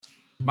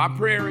My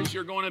prayer is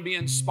you're going to be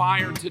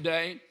inspired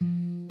today.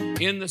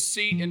 In the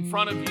seat in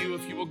front of you,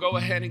 if you will go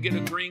ahead and get a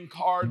green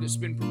card that's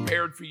been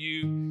prepared for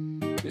you,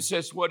 it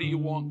says, what do you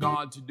want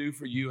God to do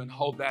for you? And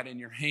hold that in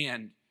your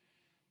hand.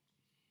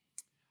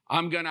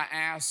 I'm going to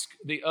ask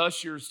the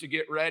ushers to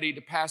get ready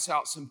to pass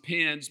out some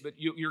pens, but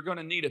you're going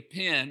to need a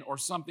pen or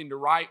something to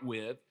write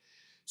with.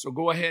 So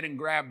go ahead and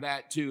grab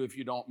that too, if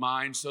you don't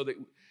mind, so that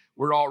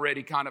we're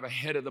already kind of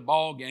ahead of the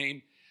ball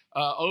game.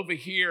 Over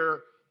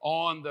here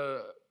on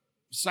the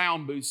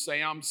sound booth,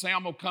 Sam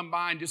will come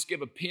by and just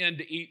give a pen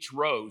to each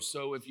row.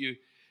 So if you,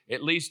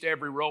 at least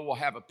every row will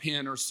have a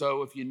pen or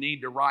so if you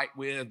need to write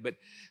with, but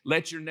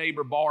let your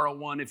neighbor borrow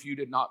one if you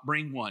did not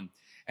bring one.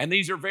 And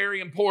these are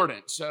very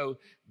important. So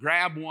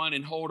grab one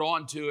and hold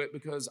on to it,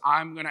 because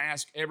I'm going to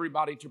ask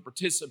everybody to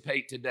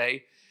participate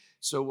today.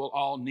 So we'll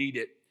all need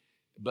it.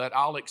 But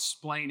I'll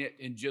explain it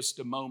in just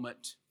a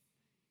moment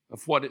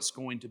of what it's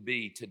going to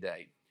be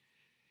today.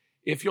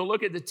 If you'll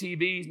look at the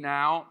TV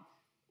now,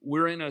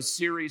 we're in a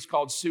series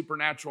called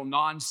Supernatural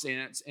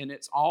Nonsense, and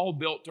it's all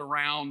built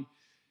around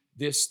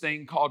this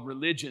thing called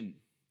religion.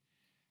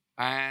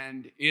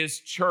 And is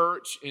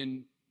church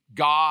and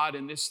God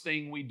and this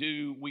thing we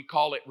do, we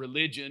call it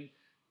religion,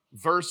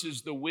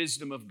 versus the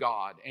wisdom of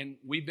God. And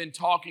we've been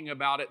talking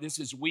about it. This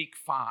is week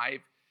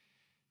 5.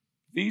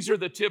 These are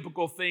the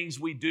typical things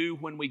we do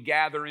when we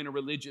gather in a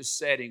religious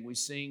setting. We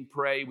sing,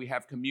 pray, we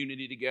have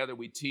community together,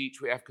 we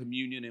teach, we have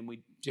communion, and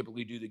we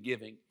typically do the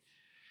giving.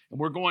 And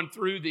we're going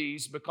through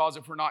these because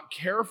if we're not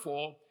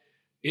careful,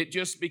 it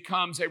just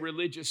becomes a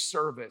religious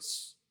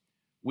service.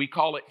 We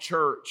call it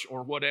church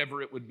or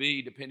whatever it would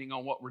be, depending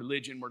on what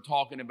religion we're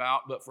talking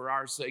about. But for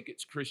our sake,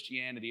 it's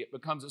Christianity. It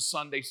becomes a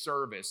Sunday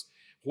service.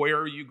 Where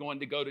are you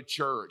going to go to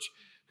church?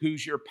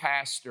 Who's your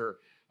pastor?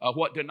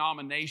 What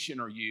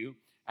denomination are you?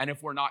 And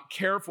if we're not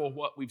careful,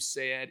 what we've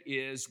said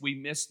is we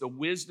miss the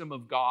wisdom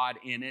of God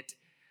in it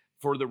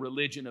for the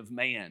religion of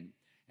man.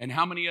 And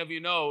how many of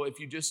you know if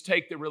you just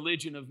take the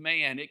religion of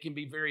man, it can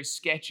be very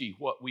sketchy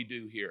what we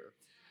do here.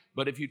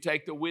 But if you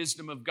take the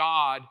wisdom of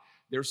God,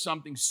 there's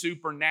something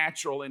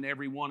supernatural in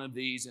every one of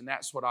these, and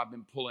that's what I've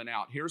been pulling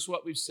out. Here's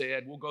what we've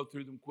said. We'll go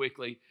through them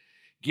quickly.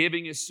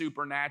 Giving is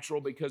supernatural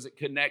because it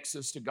connects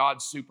us to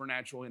God's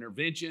supernatural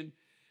intervention.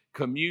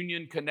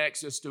 Communion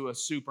connects us to a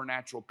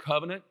supernatural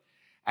covenant.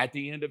 At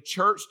the end of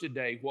church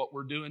today, what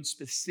we're doing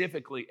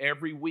specifically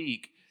every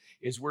week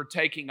is we're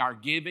taking our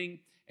giving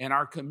and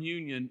our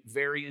communion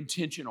very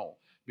intentional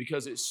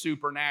because it's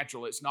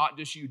supernatural. It's not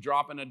just you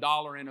dropping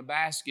 $1 in a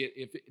basket.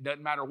 If it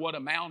doesn't matter what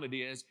amount it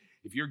is,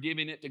 if you're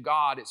giving it to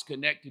God, it's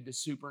connected to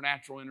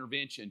supernatural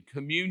intervention.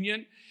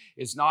 Communion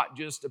is not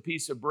just a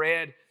piece of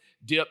bread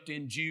dipped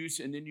in juice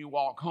and then you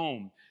walk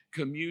home.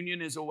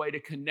 Communion is a way to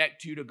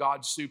connect you to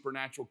God's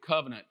supernatural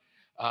covenant.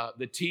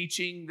 The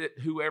teaching that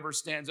whoever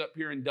stands up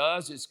here and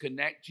does is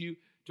connect you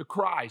to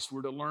Christ.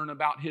 We're to learn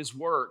about His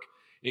work.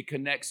 It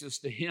connects us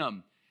to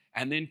Him.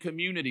 And then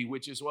community,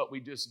 which is what we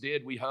just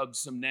did. We hugged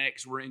some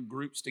necks. We're in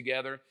groups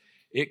together.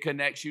 It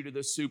connects you to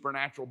the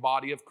supernatural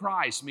body of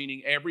Christ,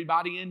 meaning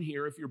everybody in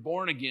here, if you're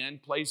born again,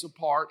 plays a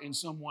part in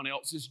someone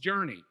else's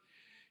journey.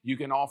 You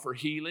can offer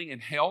healing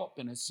and help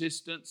and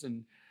assistance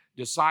and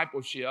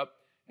discipleship.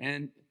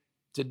 And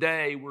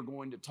today we're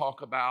going to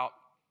talk about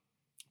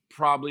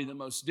probably the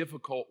most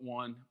difficult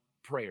one,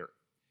 prayer.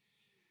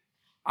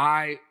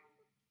 I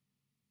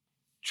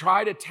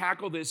try to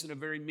tackle this in a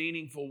very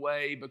meaningful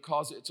way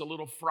because it's a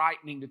little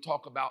frightening to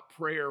talk about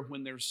prayer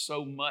when there's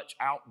so much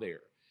out there.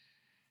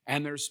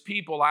 And there's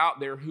people out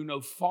there who know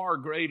far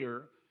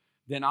greater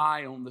than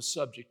I on the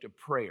subject of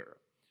prayer.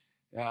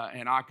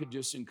 And I could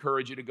just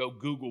encourage you to go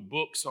Google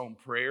books on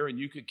prayer, and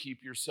you could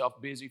keep yourself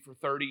busy for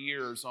 30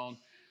 years on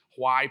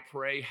why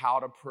pray, how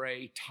to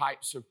pray,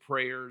 types of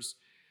prayers,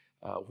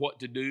 what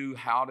to do,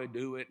 how to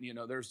do it. You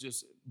know, there's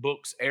just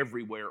books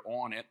everywhere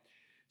on it.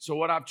 So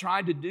what I've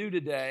tried to do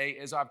today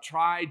is I've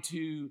tried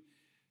to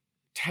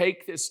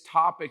take this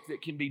topic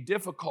that can be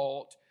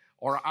difficult,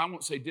 or I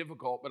won't say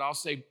difficult, but I'll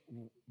say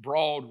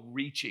broad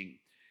reaching.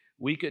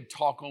 We could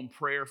talk on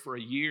prayer for a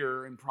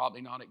year and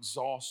probably not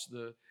exhaust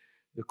the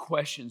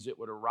questions that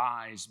would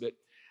arise. But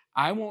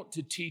I want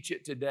to teach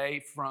it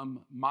today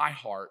from my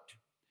heart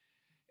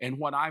and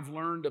what I've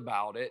learned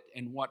about it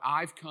and what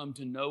I've come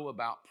to know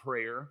about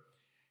prayer.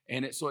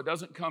 And so it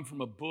doesn't come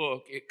from a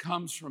book. It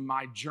comes from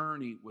my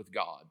journey with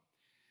God.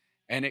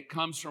 And it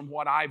comes from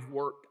what I've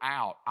worked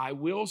out. I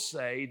will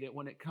say that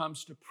when it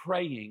comes to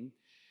praying,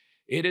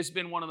 it has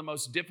been one of the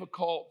most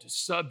difficult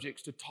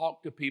subjects to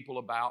talk to people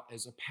about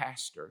as a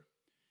pastor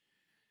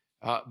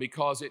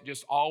because it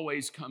just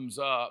always comes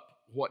up,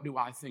 what do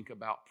I think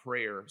about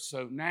prayer?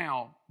 So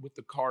now, with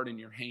the card in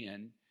your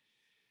hand,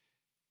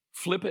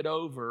 flip it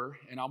over,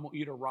 and I want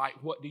you to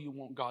write, what do you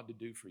want God to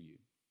do for you?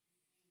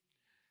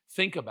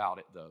 Think about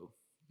it, though.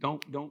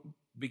 Don't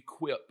be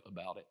quip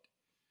about it.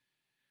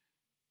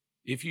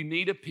 If you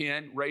need a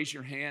pen, raise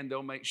your hand.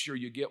 They'll make sure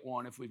you get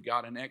one if we've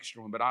got an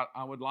extra one. But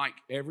I would like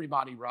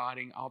everybody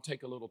writing. I'll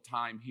take a little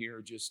time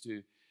here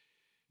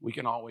we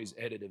can always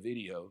edit a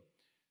video.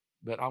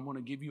 But I want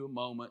to give you a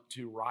moment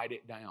to write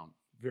it down.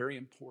 Very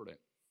important.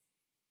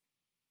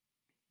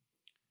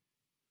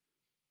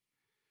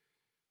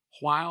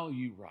 while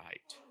you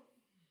write.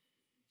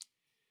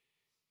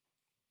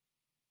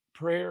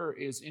 Prayer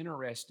is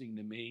interesting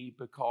to me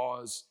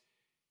because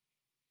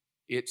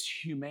it's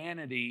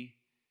humanity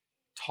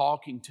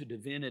talking to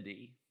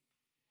divinity.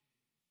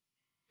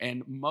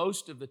 And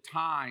most of the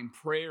time,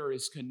 prayer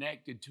is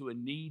connected to a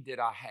need that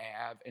I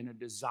have and a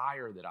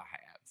desire that I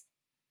have.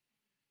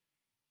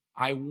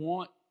 I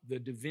want the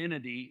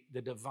divinity,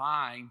 the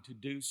divine, to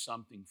do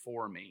something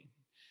for me.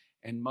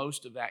 And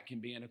most of that can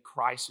be in a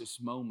crisis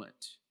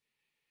moment.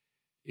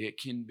 It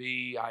can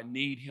be, I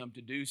need him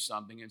to do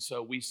something. And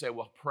so we say,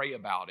 well, pray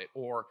about it.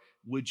 Or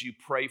would you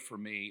pray for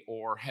me?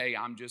 Or, hey,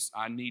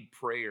 I need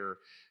prayer.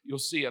 You'll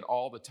see it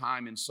all the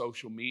time in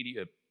social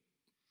media.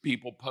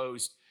 People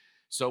post,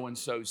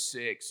 so-and-so's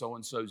sick,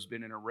 so-and-so's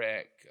been in a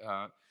wreck.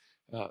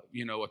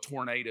 A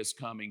tornado's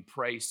coming.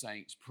 Pray,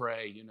 saints,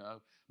 pray,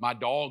 My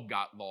dog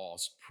got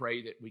lost.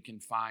 Pray that we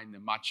can find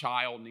them. My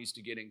child needs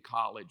to get in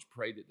college.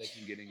 Pray that they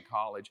can get in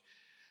college.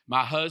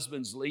 My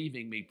husband's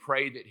leaving me.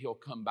 Pray that he'll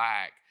come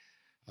back.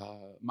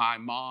 My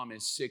mom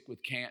is sick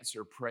with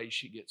cancer. Pray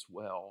she gets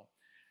well.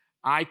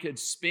 I could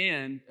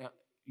spend,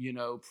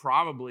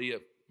 probably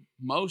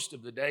most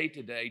of the day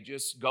today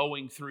just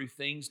going through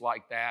things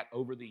like that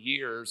over the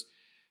years,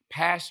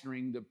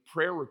 pastoring the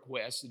prayer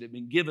requests that have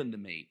been given to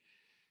me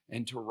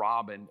and to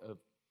Robin,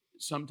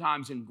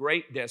 sometimes in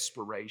great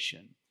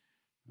desperation.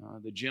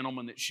 The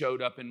gentleman that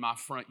showed up in my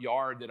front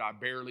yard that I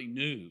barely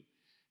knew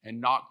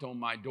and knocked on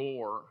my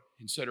door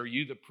and said, "Are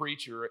you the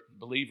preacher at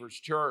Believers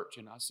Church?"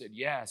 And I said,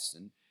 "Yes."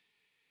 And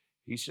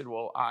he said,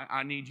 "Well,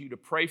 I need you to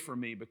pray for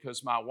me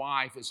because my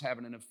wife is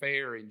having an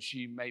affair and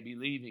she may be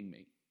leaving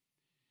me."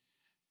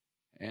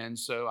 And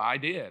so I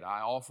did.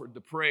 I offered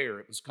the prayer.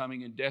 It was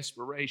coming in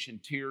desperation.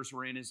 Tears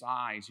were in his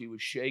eyes. He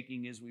was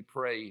shaking as we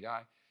prayed.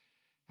 I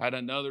had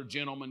another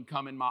gentleman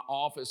come in my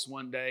office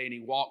one day, and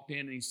he walked in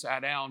and he sat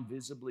down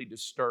visibly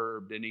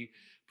disturbed, and he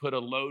put a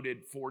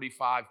loaded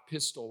 .45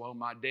 pistol on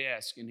my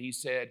desk, and he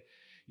said,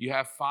 "You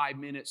have 5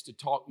 minutes to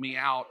talk me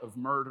out of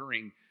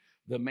murdering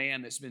the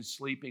man that's been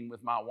sleeping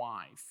with my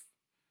wife.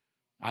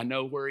 I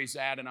know where he's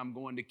at, and I'm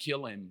going to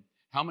kill him."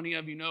 How many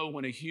of you know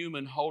when a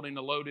human holding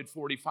a loaded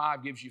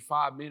 .45 gives you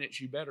 5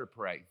 minutes, you better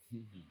pray?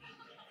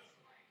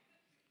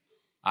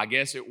 I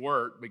guess it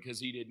worked because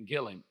he didn't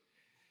kill him.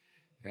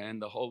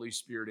 And the Holy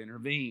Spirit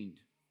intervened.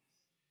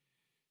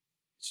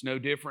 It's no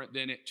different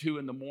than at 2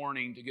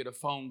 a.m. to get a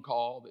phone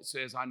call that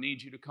says, "I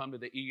need you to come to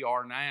the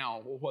ER now."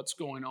 Well, what's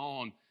going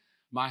on?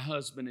 "My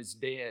husband is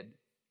dead.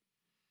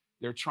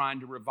 They're trying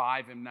to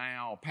revive him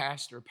now.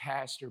 Pastor,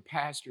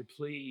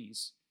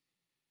 please."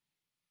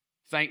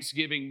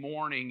 Thanksgiving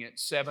morning at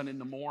 7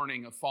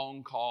 a.m, a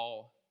phone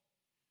call.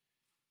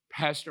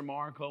 "Pastor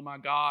Mark, oh my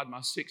God,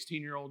 my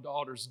 16-year-old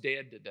daughter's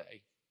dead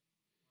today.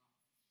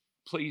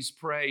 Please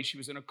pray. She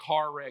was in a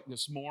car wreck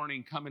this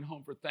morning coming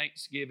home for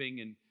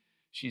Thanksgiving, and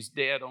she's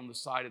dead on the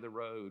side of the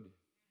road."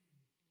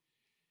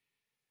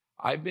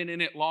 I've been in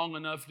it long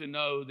enough to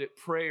know that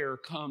prayer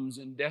comes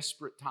in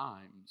desperate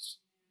times.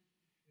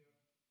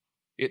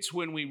 It's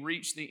when we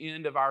reach the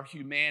end of our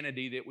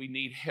humanity that we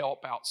need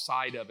help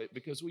outside of it,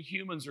 because we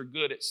humans are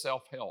good at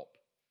self-help.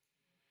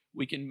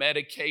 We can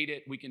medicate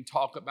it. We can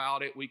talk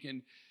about it. We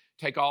can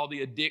take all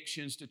the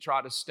addictions to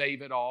try to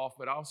stave it off.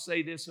 But I'll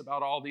say this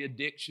about all the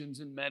addictions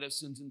and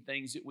medicines and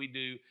things that we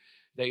do.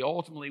 They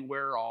ultimately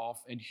wear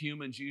off, and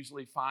humans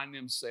usually find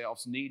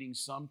themselves needing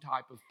some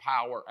type of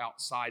power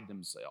outside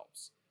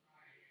themselves.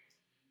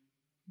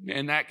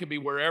 And that could be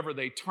wherever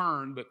they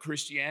turn, but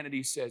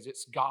Christianity says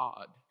it's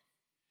God.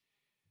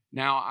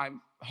 Now, I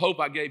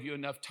hope I gave you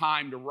enough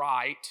time to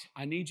write.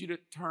 I need you to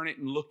turn it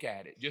and look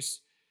at it.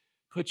 Just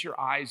put your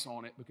eyes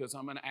on it, because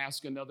I'm going to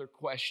ask another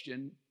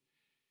question.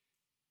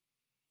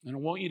 And I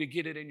want you to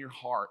get it in your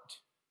heart.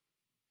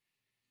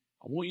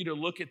 I want you to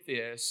look at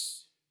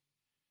this.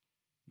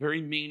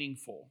 Very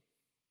meaningful.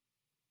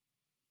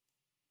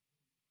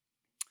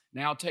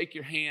 Now take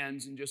your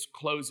hands and just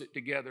close it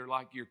together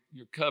like you're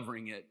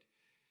covering it.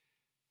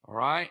 All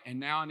right? And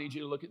now I need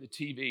you to look at the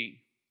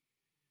TV.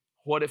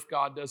 What if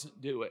God doesn't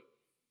do it?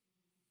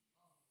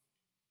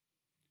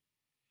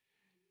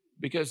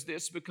 Because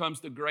this becomes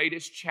the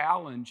greatest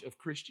challenge of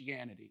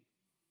Christianity.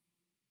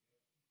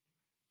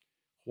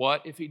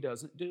 What if he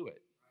doesn't do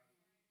it?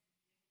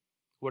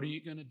 What are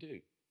you going to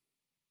do?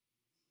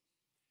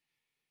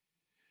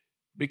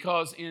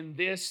 Because in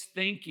this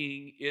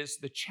thinking is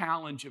the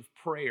challenge of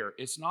prayer.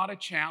 It's not a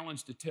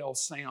challenge to tell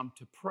Sam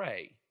to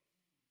pray.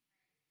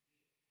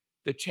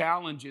 The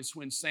challenge is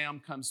when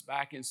Sam comes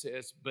back and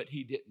says, "But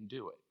he didn't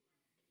do it."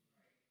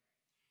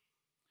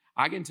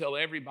 I can tell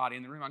everybody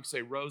in the room, I can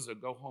say, "Rosa,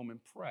 go home and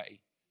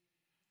pray."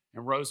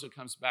 And Rosa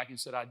comes back and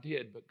said, "I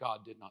did, but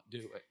God did not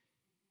do it."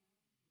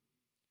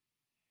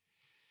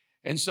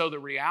 And so the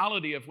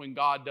reality of when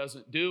God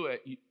doesn't do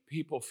it,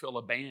 people feel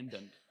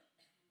abandoned.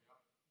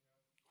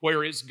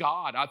 Where is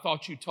God? I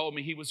thought you told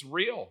me he was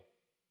real.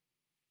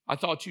 I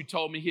thought you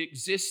told me he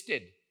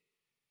existed.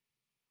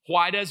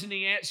 Why doesn't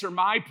he answer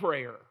my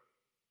prayer?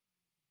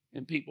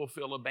 And people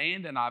feel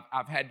abandoned.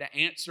 I've had to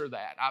answer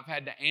that. I've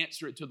had to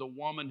answer it to the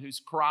woman who's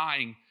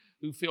crying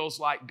who feels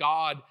like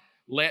God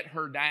let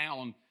her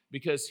down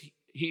because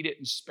he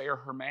didn't spare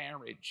her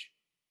marriage,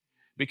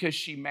 because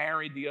she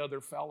married the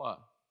other fella.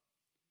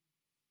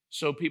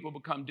 So people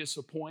become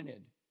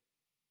disappointed.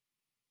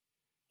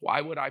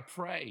 Why would I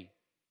pray?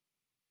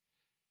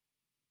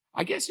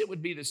 I guess it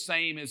would be the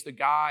same as the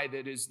guy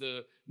that is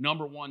the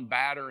number one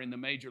batter in the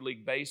Major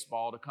League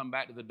Baseball to come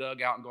back to the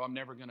dugout and go, I'm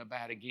never going to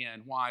bat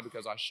again. Why?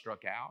 Because I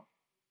struck out.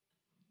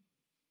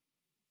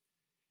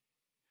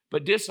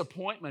 But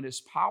disappointment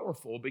is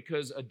powerful,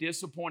 because a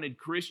disappointed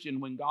Christian,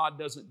 when God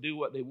doesn't do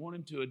what they want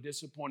him to, a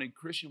disappointed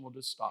Christian will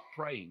just stop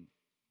praying.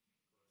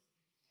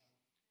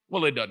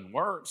 Well, it doesn't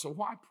work, so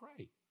why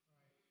pray?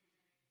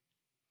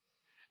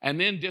 And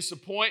then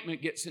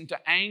disappointment gets into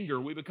anger.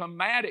 We become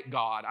mad at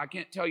God. I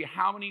can't tell you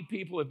how many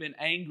people have been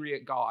angry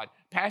at God.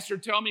 Pastor,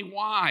 tell me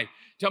why.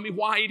 Tell me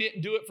why he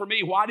didn't do it for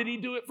me. Why did he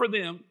do it for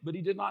them, but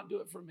he did not do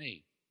it for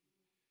me?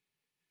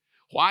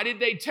 Why did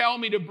they tell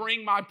me to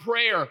bring my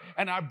prayer?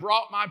 And I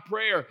brought my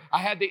prayer. I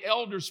had the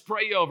elders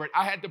pray over it.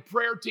 I had the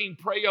prayer team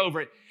pray over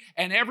it.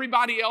 And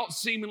everybody else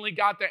seemingly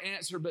got their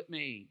answer but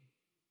me.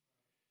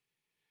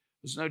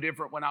 It was no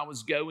different when I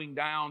was going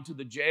down to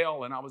the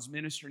jail and I was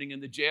ministering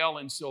in the jail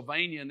in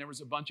Sylvania, and there was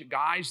a bunch of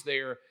guys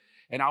there,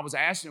 and I was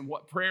asking them,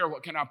 what prayer,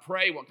 what can I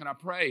pray, what can I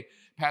pray?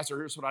 Pastor,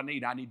 here's what I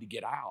need to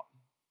get out.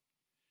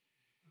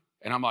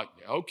 And I'm like,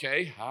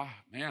 okay,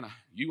 man,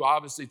 you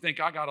obviously think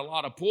I got a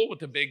lot of pull with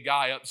the big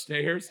guy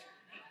upstairs,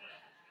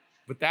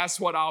 but that's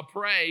what I'll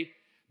pray.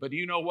 But do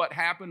you know what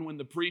happened when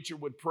the preacher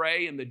would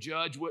pray and the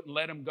judge wouldn't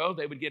let him go?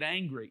 They would get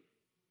angry.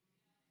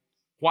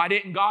 Why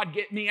didn't God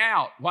get me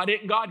out? Why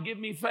didn't God give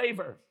me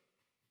favor?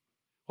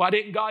 Why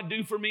didn't God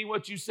do for me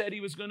what you said he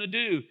was going to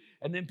do?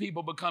 And then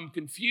people become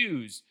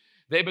confused.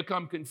 They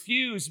become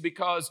confused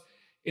because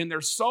in their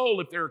soul,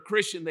 if they're a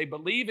Christian, they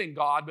believe in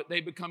God, but they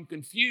become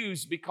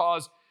confused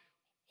because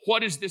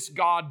what is this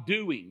God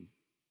doing?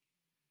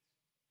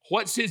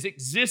 What's his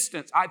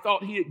existence? I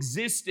thought he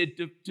existed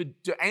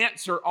to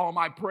answer all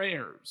my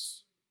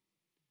prayers.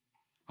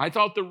 I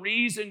thought the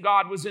reason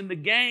God was in the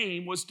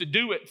game was to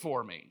do it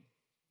for me.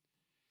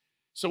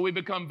 So we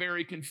become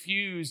very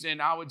confused,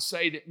 and I would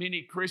say that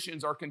many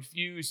Christians are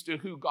confused to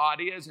who God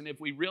is. And if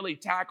we really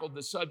tackled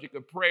the subject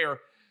of prayer,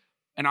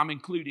 and I'm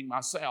including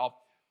myself,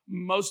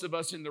 most of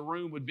us in the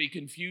room would be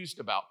confused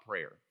about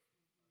prayer.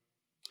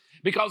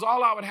 Because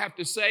all I would have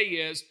to say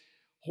is,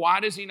 why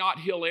does he not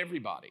heal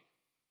everybody?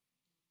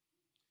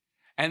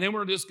 And then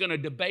we're just going to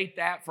debate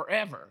that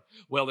forever.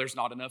 Well, there's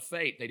not enough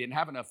faith. They didn't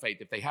have enough faith.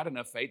 If they had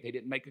enough faith, they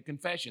didn't make a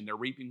confession. They're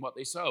reaping what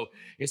they sow.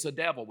 It's a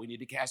devil. We need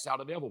to cast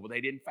out a devil. Well, they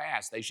didn't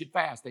fast. They should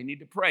fast. They need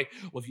to pray.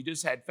 Well, if you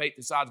just had faith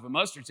the size of a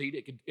mustard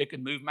seed, it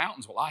could move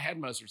mountains. Well, I had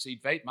mustard seed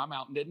faith. My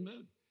mountain didn't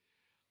move.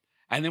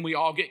 And then we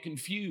all get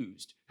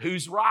confused.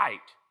 Who's right?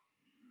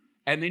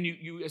 And then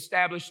you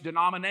establish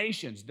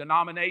denominations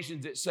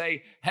that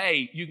say,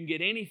 hey, you can get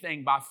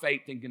anything by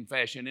faith and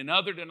confession. And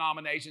other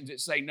denominations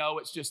that say, no,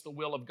 it's just the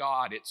will of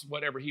God. It's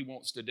whatever he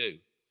wants to do.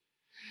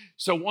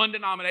 So one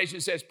denomination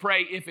says,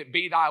 pray if it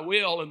be thy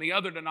will. And the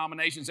other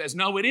denomination says,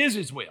 no, it is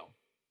his will.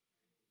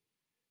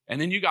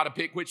 And then you got to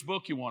pick which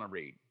book you want to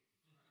read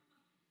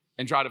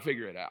and try to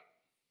figure it out.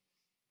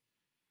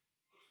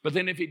 But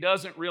then if he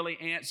doesn't really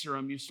answer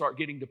them, you start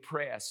getting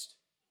depressed.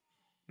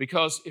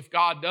 Because if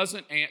God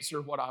doesn't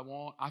answer what I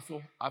want,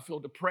 I feel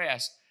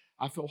depressed.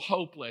 I feel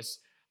hopeless.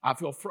 I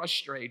feel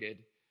frustrated.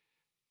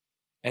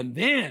 And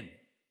then,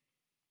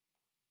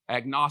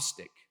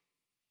 agnostic.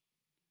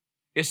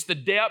 It's the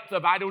depth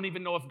of I don't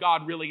even know if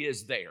God really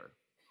is there.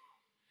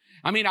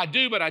 I mean, I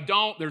do, but I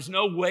don't. There's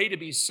no way to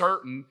be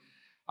certain.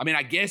 I mean,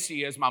 I guess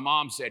he is. My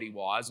mom said he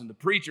was, and the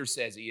preacher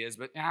says he is,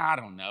 but I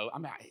don't know.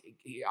 I'm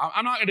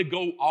not going to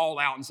go all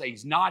out and say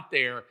he's not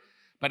there,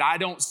 but I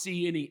don't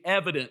see any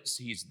evidence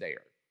he's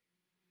there.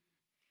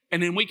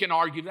 And then we can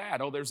argue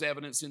that, there's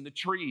evidence in the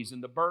trees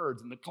and the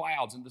birds and the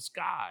clouds and the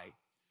sky.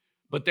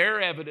 But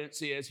their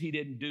evidence is he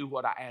didn't do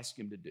what I asked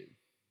him to do.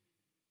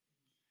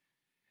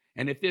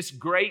 And if this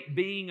great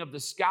being of the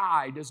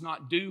sky does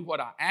not do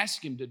what I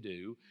ask him to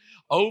do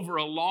over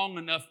a long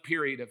enough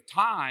period of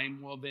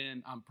time, well,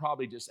 then I'm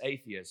probably just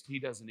atheist. He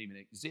doesn't even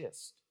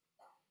exist.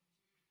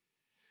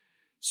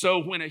 So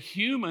when a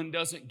human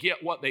doesn't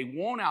get what they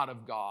want out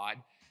of God,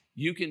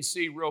 you can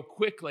see real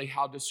quickly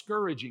how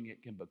discouraging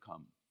it can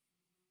become.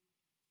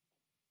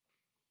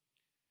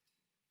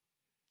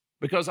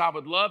 Because I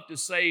would love to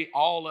say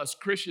all us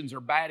Christians are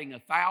batting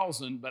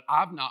 1,000, but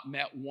I've not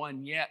met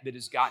one yet that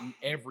has gotten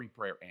every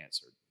prayer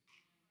answered.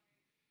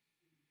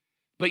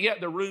 But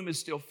yet the room is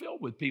still filled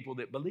with people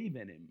that believe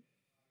in him.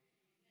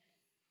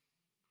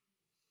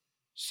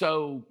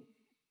 So,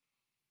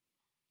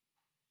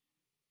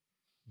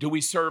 do we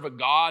serve a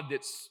God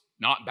that's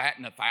not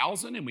batting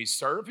 1,000 and we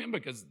serve him?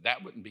 Because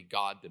that wouldn't be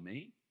God to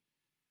me.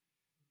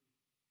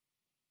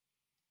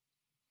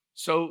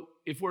 So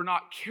if we're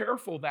not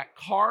careful, that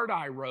card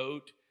I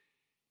wrote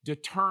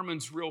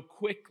determines real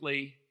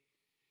quickly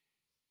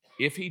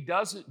if he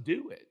doesn't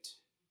do it,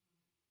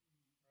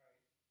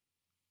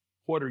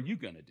 what are you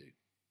going to do?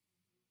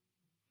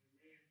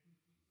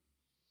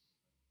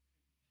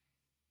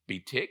 Be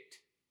ticked?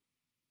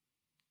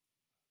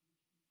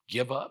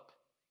 Give up?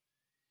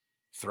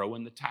 Throw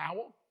in the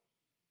towel?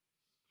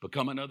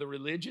 Become another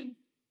religion?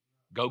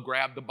 Go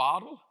grab the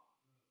bottle?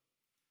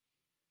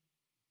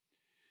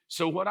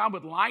 So what I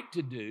would like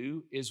to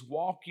do is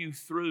walk you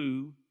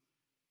through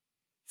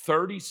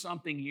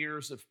 30-something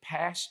years of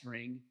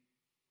pastoring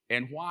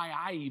and why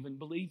I even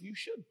believe you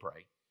should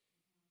pray.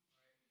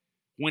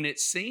 When it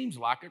seems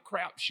like a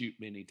crapshoot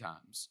many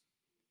times.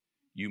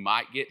 You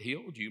might get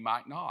healed, you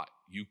might not.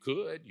 You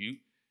could,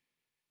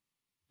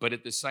 but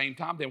at the same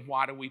time, then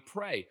why do we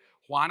pray?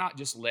 Why not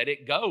just let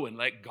it go and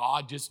let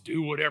God just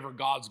do whatever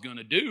God's going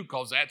to do,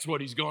 because that's what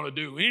He's going to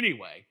do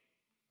anyway?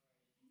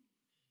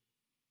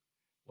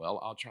 Well,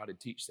 I'll try to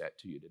teach that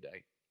to you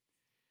today.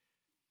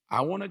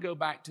 I want to go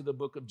back to the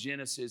book of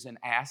Genesis and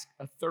ask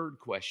a third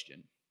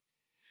question.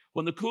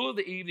 When the cool of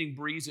the evening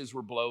breezes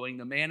were blowing,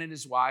 the man and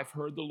his wife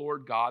heard the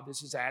Lord God,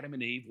 this is Adam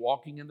and Eve,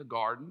 walking in the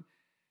garden.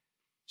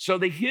 So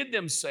they hid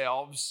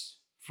themselves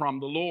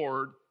from the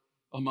Lord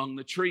among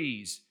the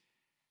trees.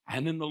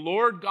 And then the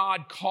Lord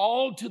God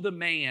called to the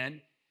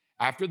man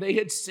after they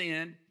had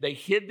sinned. They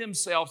hid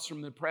themselves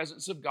from the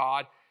presence of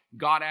God.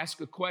 God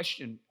asked a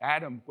question,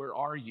 Adam, where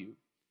are you?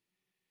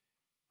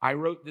 I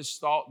wrote this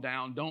thought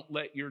down, don't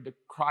let your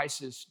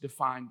crisis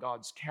define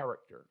God's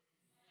character.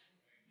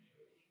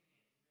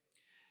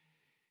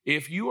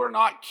 If you are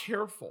not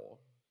careful,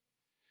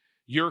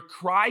 your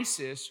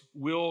crisis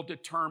will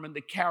determine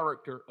the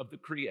character of the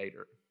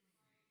Creator.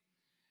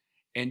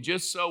 And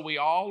just so we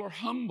all are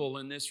humble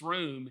in this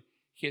room,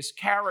 His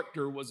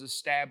character was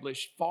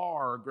established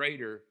far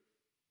greater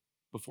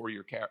before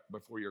your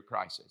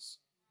crisis.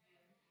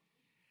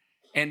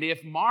 And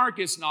if Mark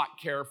is not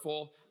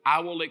careful, I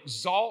will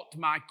exalt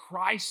my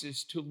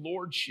crisis to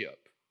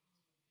lordship.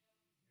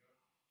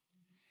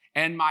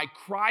 And my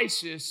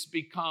crisis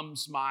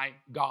becomes my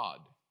God.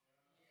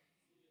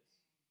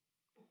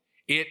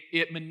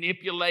 It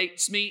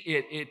manipulates me,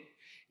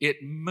 it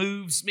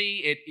moves me,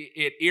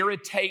 it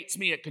irritates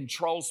me, it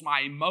controls my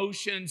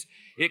emotions,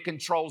 it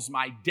controls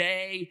my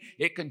day,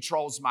 it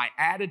controls my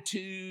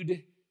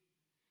attitude,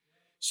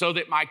 so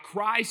that my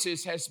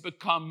crisis has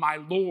become my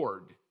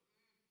Lord.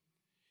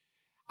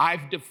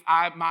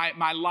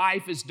 My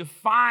life is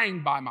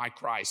defined by my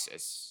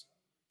crisis.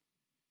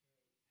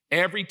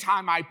 Every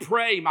time I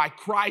pray, my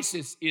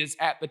crisis is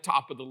at the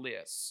top of the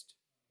list.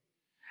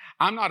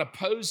 I'm not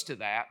opposed to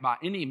that by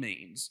any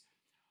means,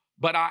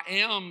 but I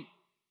am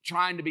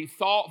trying to be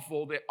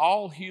thoughtful that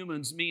all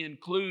humans, me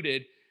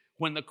included,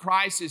 when the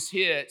crisis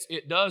hits,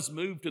 it does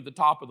move to the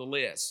top of the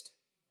list.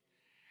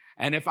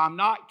 And if I'm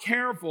not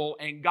careful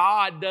and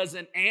God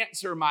doesn't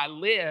answer my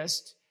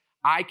list,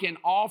 I can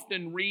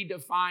often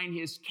redefine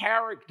His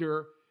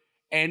character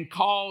and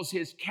cause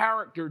His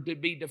character to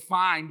be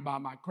defined by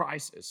my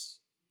crisis.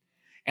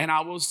 And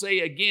I will say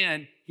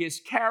again, His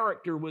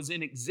character was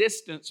in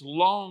existence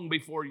long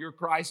before your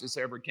crisis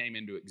ever came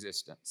into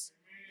existence.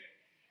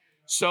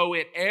 So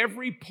at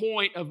every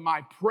point of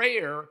my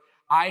prayer,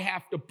 I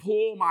have to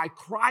pull my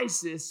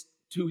crisis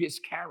to His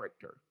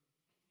character.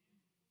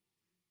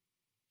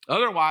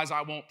 Otherwise,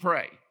 I won't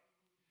pray.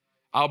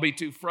 I'll be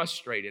too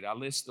frustrated. I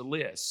list the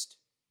list.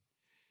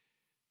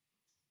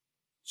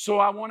 So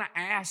I want to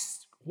ask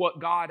what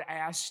God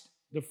asked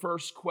the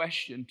first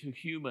question to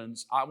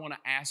humans. I want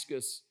to ask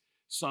us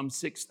some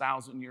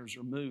 6,000 years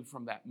removed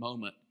from that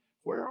moment.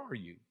 Where are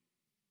you?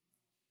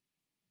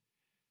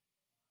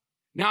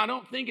 Now, I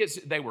don't think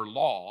they were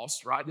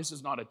lost, right? This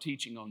is not a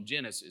teaching on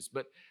Genesis,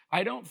 but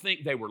I don't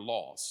think they were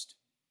lost.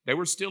 They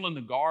were still in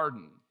the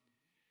garden.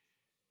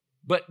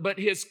 But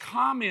his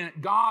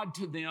comment, God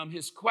to them,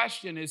 his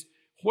question is,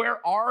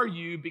 where are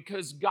you?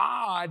 Because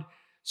God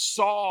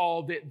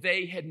saw that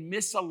they had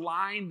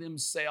misaligned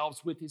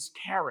themselves with His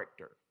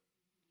character.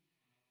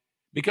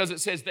 Because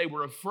it says they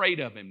were afraid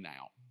of Him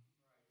now.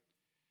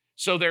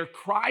 So their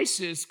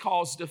crisis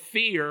caused a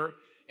fear,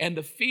 and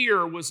the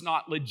fear was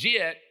not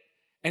legit,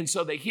 and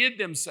so they hid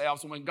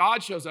themselves. And when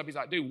God shows up, He's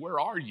like, dude, where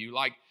are you?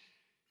 Like,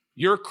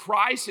 your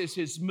crisis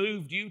has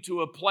moved you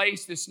to a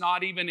place that's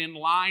not even in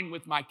line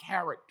with my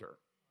character.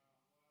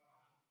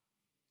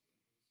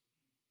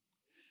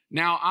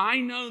 Now, I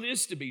know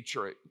this to be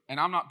true, and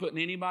I'm not putting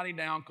anybody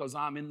down because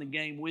I'm in the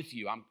game with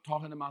you. I'm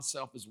talking to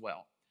myself as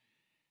well.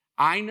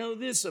 I know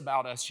this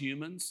about us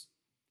humans.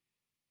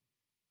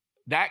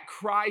 That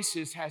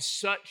crisis has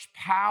such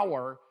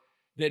power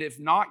that if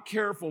not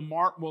careful,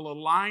 Mark will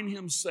align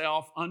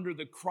himself under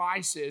the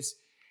crisis,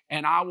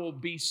 and I will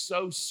be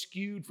so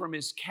skewed from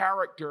his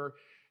character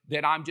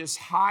that I'm just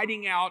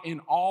hiding out in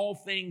all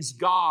things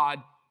God,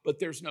 but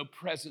there's no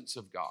presence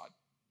of God.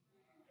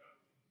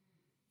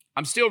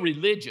 I'm still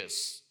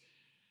religious,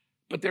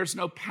 but there's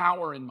no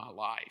power in my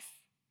life.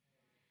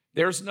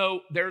 There's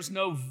no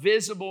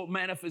visible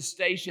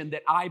manifestation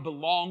that I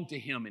belong to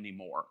Him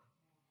anymore.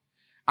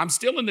 I'm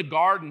still in the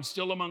garden,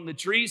 still among the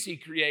trees He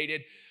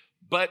created,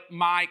 but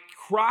my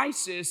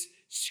crisis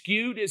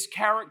skewed His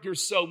character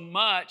so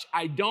much,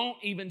 I don't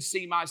even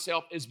see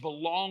myself as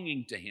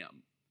belonging to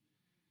Him.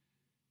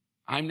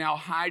 I'm now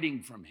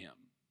hiding from Him.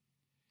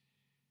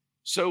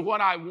 So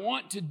what I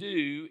want to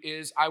do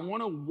is I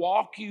want to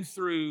walk you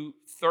through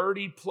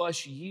 30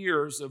 plus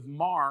years of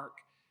Mark.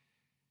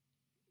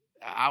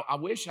 I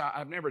wish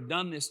I've never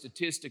done this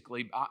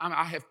statistically.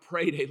 I have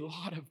prayed a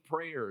lot of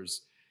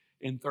prayers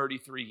in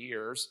 33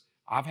 years.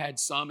 I've had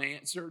some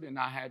answered and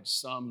I had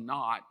some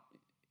not,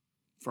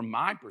 from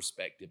my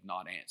perspective,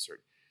 not answered.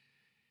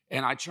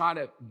 And I try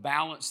to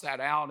balance that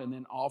out and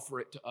then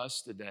offer it to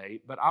us today.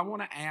 But I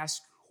want to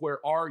ask,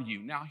 where are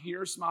you? Now,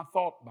 here's my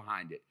thought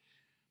behind it.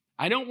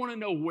 I don't want to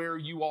know where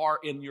you are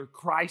in your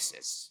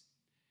crisis.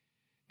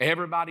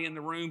 Everybody in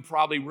the room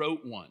probably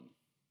wrote one.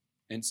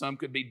 And some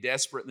could be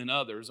desperate than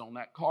others on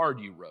that card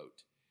you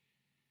wrote.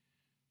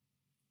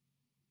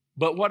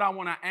 But what I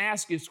want to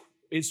ask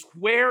is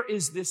where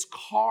is this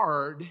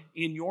card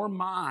in your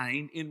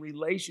mind in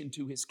relation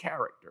to his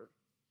character?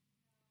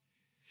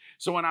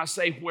 So when I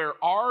say, where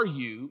are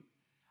you?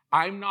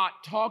 I'm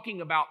not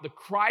talking about the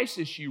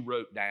crisis you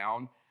wrote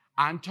down.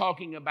 I'm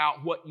talking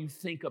about what you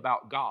think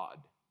about God.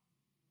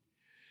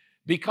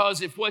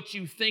 Because if what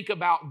you think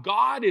about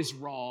God is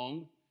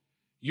wrong,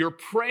 your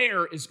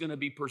prayer is going to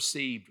be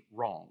perceived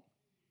wrong.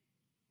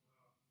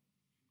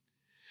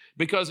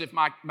 Because if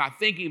my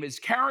thinking of his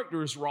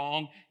character is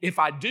wrong, if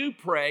I do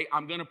pray,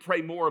 I'm going to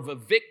pray more of a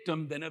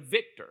victim than a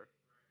victor.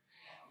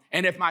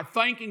 And if my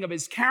thinking of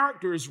his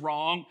character is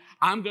wrong,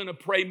 I'm going to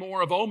pray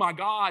more of, oh my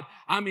God,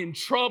 I'm in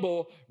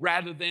trouble,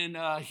 rather than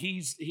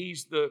he's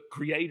the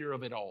creator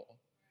of it all.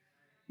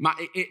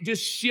 It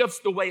just shifts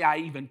the way I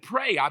even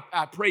pray.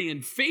 I pray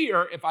in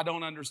fear if I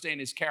don't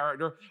understand his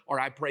character, or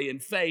I pray in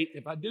faith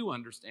if I do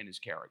understand his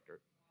character.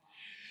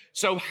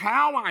 So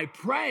how I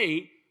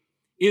pray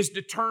is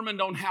determined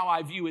on how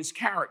I view his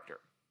character.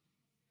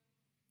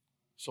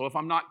 So if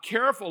I'm not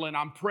careful and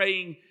I'm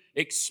praying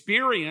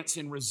experience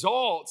and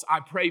results, I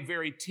pray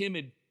very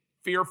timid,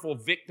 fearful,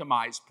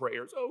 victimized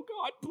prayers. Oh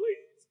God, please.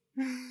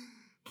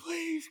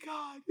 Please,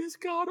 God. Yes,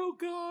 God, oh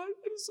God.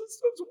 It's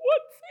just one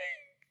thing.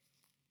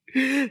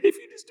 If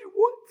you just do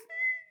one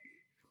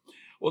thing.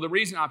 Well, the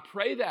reason I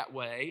pray that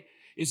way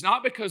is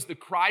not because the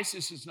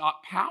crisis is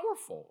not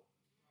powerful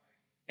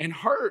and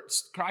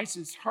hurts.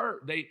 Crises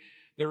hurt.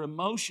 They're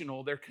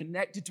emotional. They're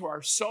connected to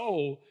our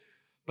soul.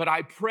 But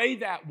I pray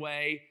that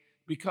way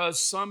because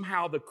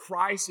somehow the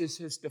crisis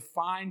has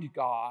defined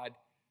God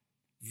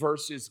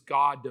versus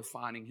God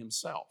defining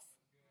himself.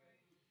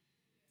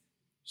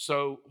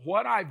 So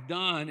what I've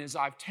done is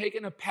I've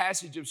taken a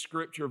passage of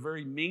Scripture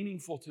very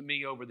meaningful to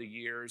me over the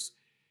years.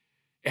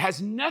 It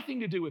has nothing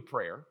to do with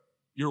prayer.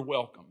 You're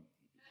welcome.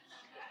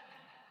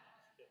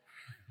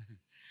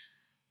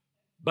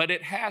 But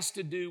it has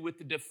to do with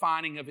the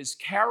defining of his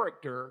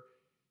character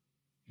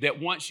that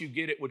once you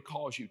get it would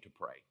cause you to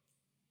pray.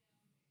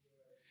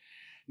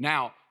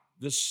 Now,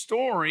 the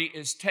story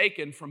is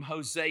taken from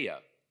Hosea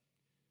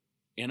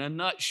in a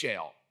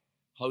nutshell.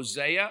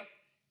 Hosea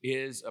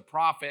is a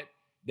prophet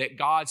that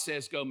God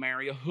says go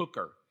marry a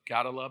hooker.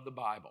 Gotta love the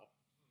Bible.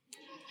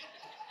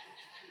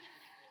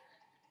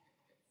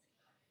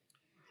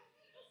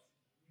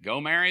 Go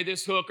marry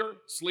this hooker,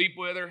 sleep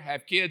with her,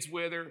 have kids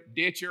with her,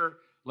 ditch her,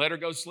 let her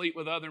go sleep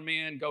with other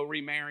men, go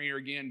remarry her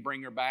again,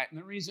 bring her back.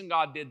 And the reason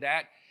God did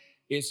that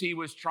is he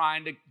was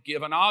trying to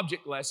give an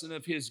object lesson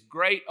of his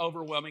great,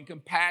 overwhelming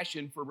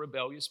compassion for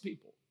rebellious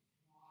people.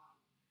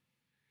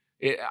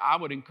 I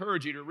would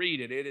encourage you to read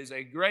it. It is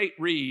a great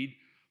read,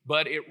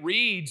 but it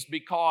reads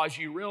because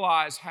you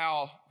realize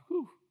how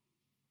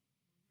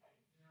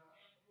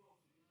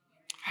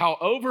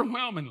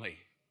overwhelmingly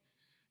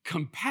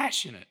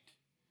compassionate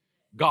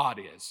God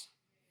is.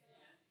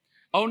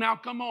 Oh, now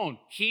come on.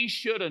 He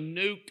should have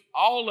nuked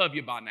all of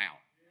you by now.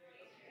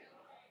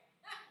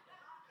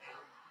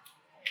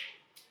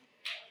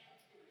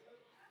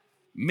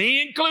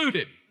 Me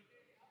included.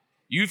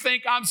 You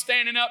think I'm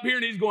standing up here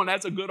and he's going,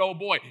 that's a good old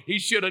boy. He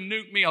should have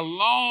nuked me a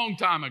long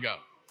time ago.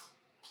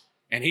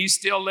 And he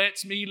still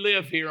lets me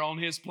live here on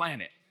his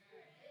planet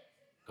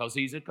because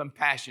he's a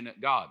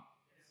compassionate God.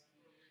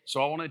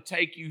 So I want to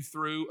take you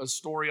through a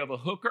story of a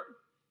hooker,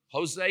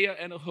 Hosea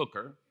and a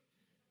hooker,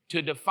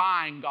 to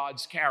define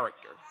God's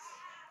character.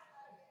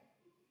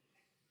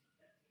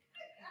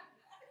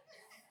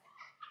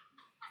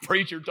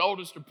 Preacher told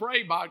us to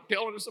pray by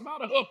telling us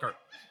about a hooker.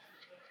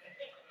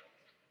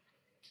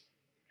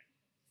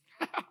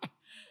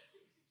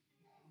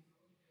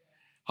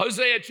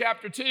 Hosea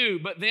chapter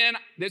 2, but then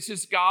this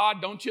is God,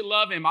 don't you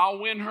love him? I'll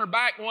win her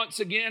back once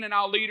again and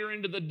I'll lead her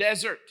into the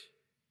desert.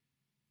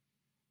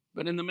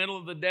 But in the middle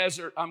of the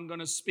desert, I'm going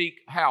to speak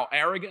how?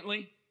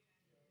 Arrogantly?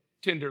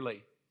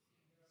 Tenderly.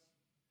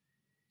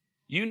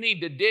 You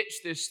need to ditch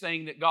this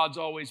thing that God's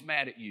always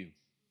mad at you.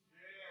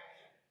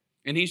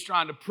 And he's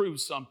trying to prove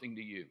something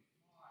to you.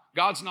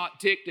 God's not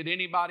ticked at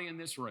anybody in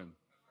this room.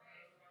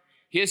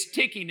 His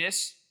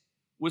tickiness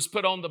was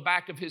put on the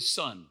back of his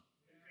son.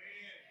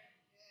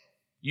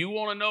 You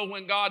want to know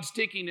when God's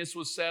tickiness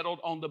was settled?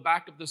 On the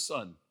back of the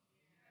son.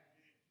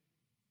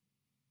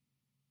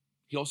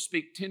 He'll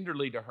speak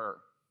tenderly to her.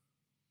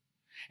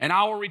 And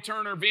I will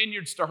return her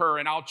vineyards to her,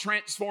 and I'll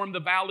transform the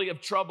valley of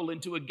trouble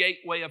into a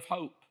gateway of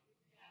hope.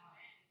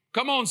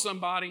 Come on,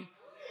 somebody.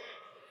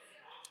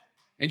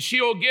 and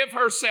she'll give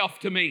herself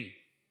to me.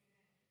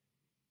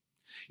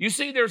 You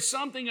see, there's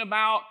something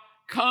about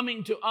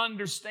coming to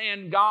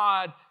understand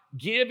God,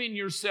 giving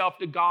yourself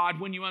to God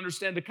when you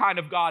understand the kind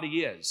of God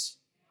He is.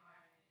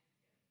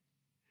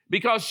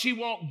 Because she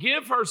won't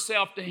give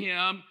herself to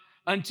Him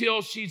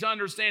until she's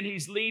understand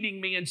He's leading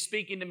me and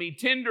speaking to me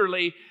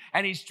tenderly,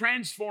 and He's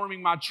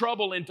transforming my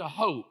trouble into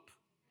hope.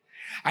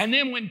 And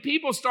then when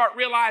people start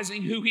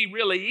realizing who He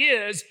really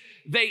is,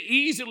 they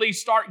easily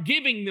start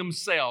giving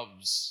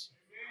themselves.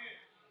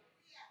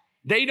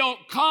 They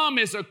don't come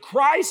as a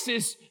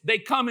crisis, they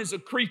come as a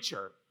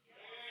creature.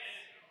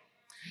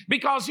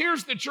 Because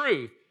here's the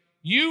truth.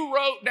 You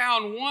wrote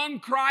down one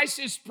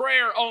crisis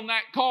prayer on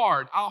that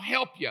card. I'll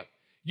help you.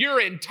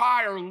 Your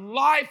entire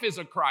life is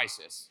a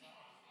crisis.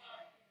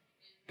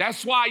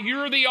 That's why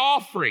you're the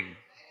offering.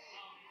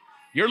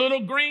 Your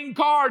little green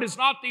card is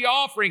not the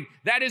offering.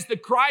 That is the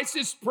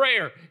crisis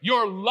prayer.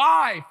 Your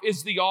life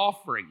is the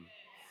offering.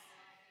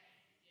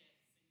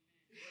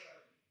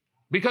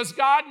 Because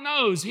God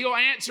knows He'll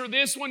answer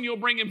this one, you'll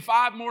bring Him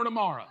 5 more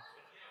tomorrow.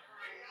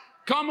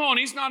 Come on,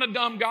 He's not a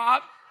dumb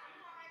God.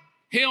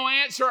 He'll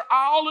answer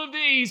all of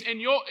these, and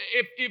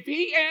if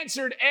He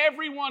answered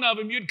every one of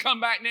them, you'd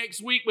come back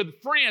next week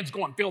with friends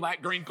going, fill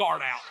that green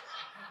card out.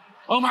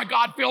 Oh my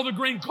God, fill the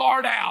green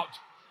card out.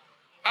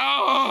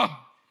 Oh.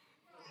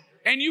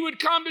 And you would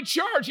come to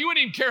church. You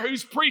wouldn't even care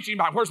who's preaching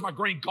about, where's my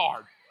green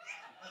card?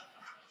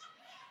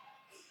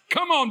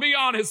 Come on, be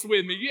honest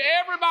with me.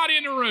 Everybody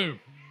in the room.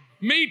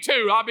 Me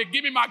too.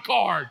 Give me my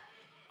card.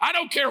 I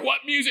don't care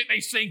what music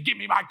they sing, give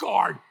me my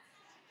card.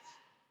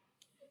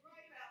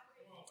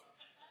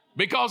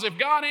 Because if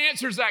God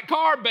answers that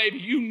card, baby,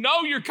 you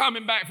know you're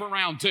coming back for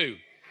round 2.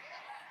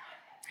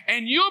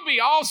 And you'll be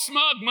all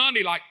smug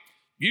Monday like,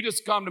 you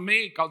just come to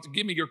me because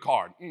give me your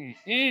card.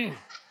 Ain't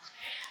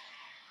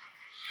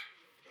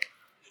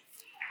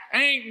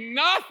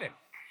nothing.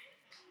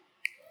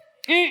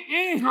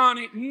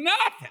 Honey,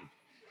 nothing.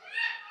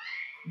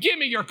 Give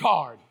me your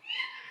card.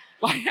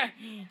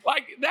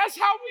 Like that's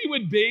how we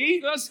would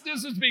be. Let's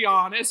just be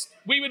honest.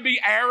 We would be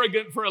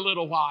arrogant for a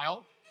little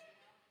while.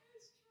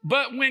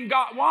 But when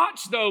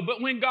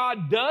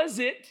God does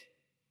it,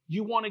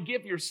 you want to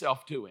give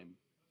yourself to Him.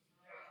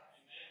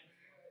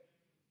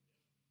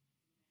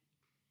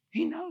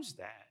 He knows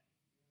that.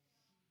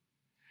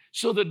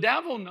 So the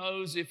devil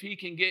knows if he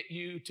can get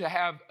you to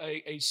have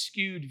a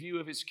skewed view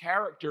of his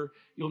character,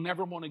 you'll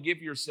never want to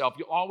give yourself.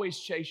 You'll always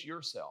chase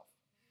yourself.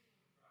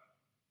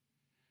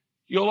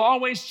 You'll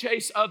always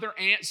chase other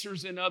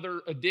answers and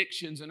other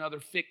addictions and other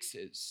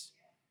fixes.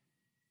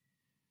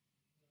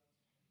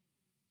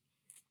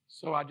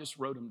 So I just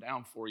wrote them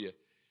down for you.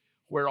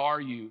 Where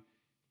are you?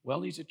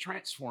 Well, He's a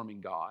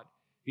transforming God.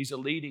 He's a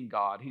leading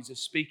God. He's a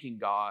speaking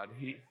God.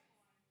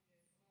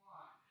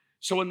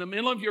 So in the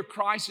middle of your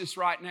crisis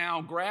right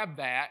now, grab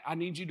that. I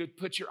need you to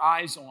put your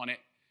eyes on it.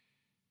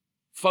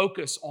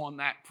 Focus on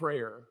that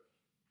prayer.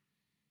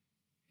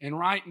 And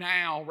right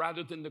now,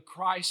 rather than the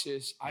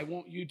crisis, I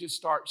want you to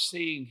start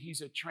seeing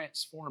He's a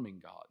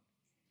transforming God.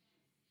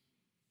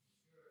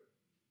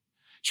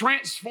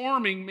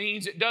 Transforming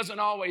means it doesn't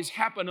always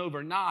happen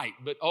overnight,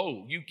 but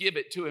you give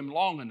it to Him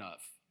long enough.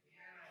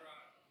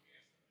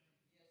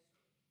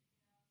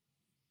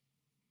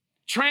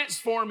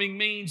 Transforming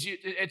means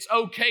it's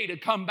okay to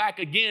come back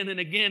again and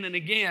again and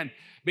again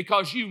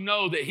because you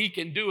know that He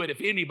can do it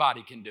if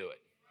anybody can do it.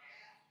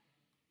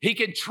 He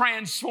can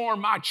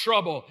transform my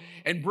trouble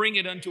and bring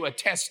it unto a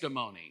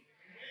testimony.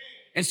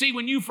 And see,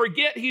 when you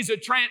forget He's a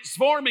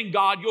transforming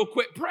God, you'll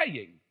quit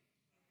praying.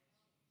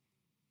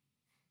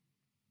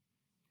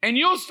 And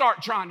you'll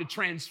start trying to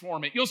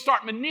transform it. You'll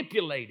start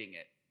manipulating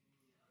it.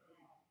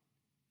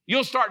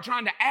 You'll start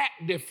trying to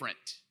act different.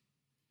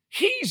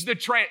 He's the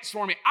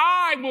transforming.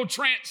 I will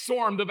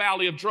transform the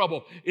valley of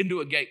trouble into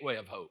a gateway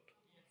of hope.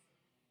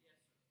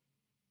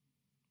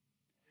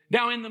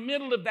 Now, in the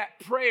middle of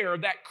that prayer,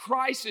 that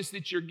crisis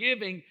that you're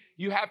giving,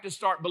 you have to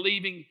start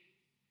believing,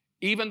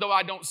 even though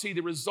I don't see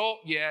the result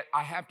yet,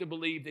 I have to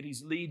believe that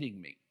He's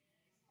leading me.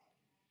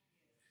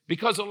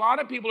 Because a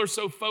lot of people are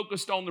so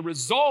focused on the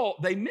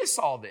result, they miss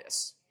all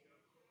this.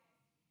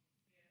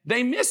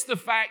 They miss the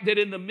fact that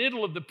in the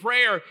middle of the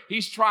prayer,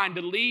 He's trying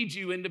to lead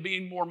you into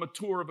being more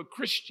mature of a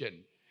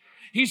Christian.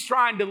 He's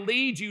trying to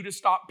lead you to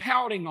stop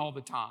pouting all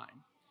the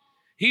time.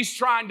 He's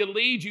trying to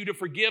lead you to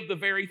forgive the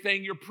very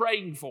thing you're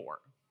praying for.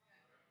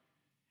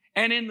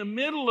 And in the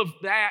middle of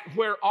that,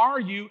 where are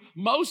you?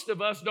 Most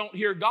of us don't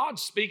hear God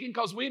speaking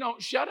because we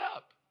don't shut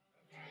up.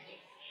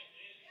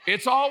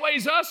 It's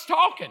always us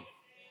talking.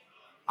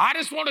 I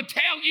just want to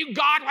tell you,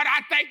 God, what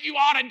I think you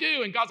ought to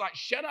do. And God's like,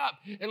 shut up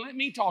and let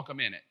me talk a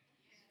minute.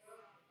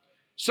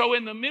 So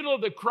in the middle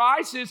of the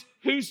crisis,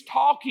 who's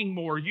talking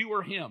more, you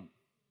or Him?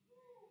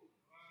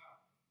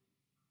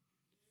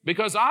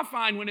 Because I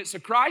find when it's a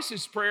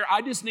crisis prayer,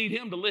 I just need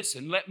Him to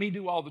listen. Let me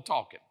do all the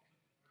talking.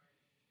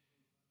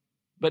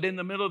 But in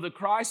the middle of the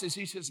crisis,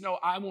 He says, no,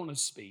 I want to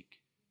speak.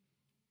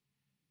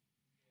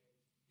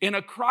 In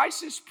a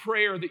crisis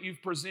prayer that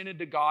you've presented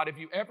to God, have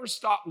you ever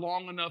stopped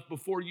long enough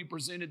before you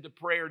presented the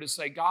prayer to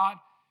say, God,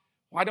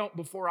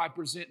 before I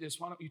present this,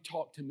 why don't you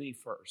talk to me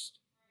first?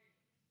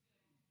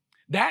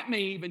 That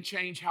may even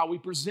change how we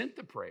present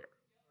the prayer.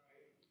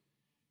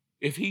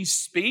 If he's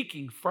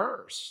speaking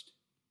first.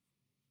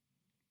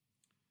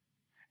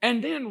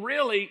 And then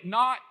really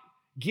not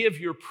give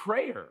your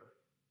prayer,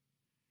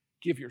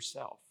 give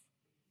yourself.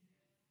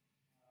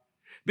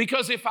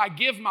 Because if I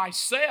give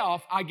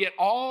myself, I get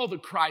all the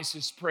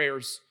crisis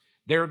prayers.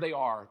 There they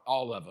are,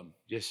 all of them.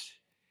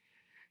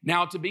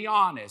 Now, to be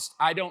honest,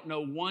 I don't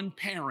know one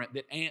parent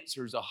that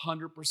answers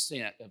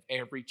 100% of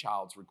every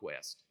child's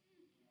request.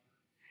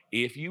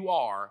 If you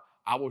are,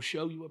 I will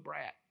show you a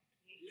brat.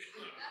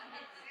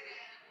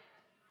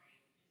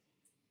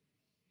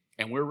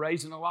 And we're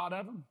raising a lot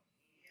of them.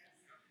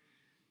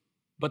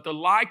 But the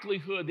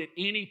likelihood that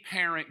any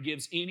parent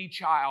gives any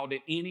child at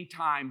any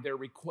time their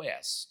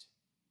request.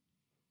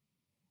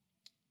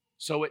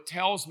 So it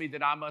tells me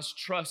that I must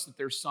trust that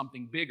there's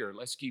something bigger.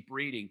 Let's keep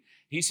reading.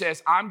 He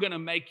says, I'm going to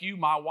make you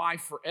my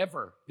wife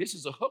forever. This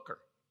is a hooker.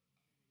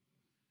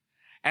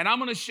 And I'm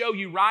going to show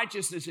you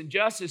righteousness and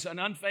justice and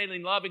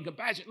unfailing love and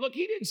compassion. Look,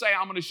 he didn't say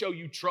I'm going to show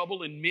you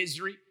trouble and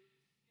misery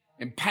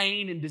and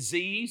pain and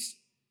disease.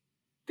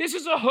 This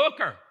is a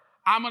hooker.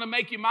 I'm going to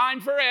make you mine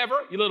forever,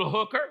 you little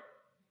hooker.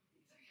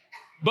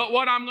 But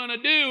what I'm going to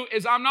do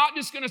is I'm not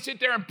just going to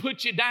sit there and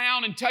put you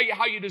down and tell you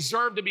how you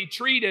deserve to be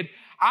treated.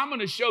 I'm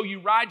going to show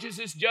you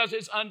righteousness,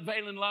 justice,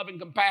 unfailing love, and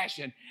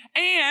compassion.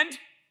 And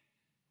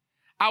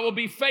I will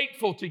be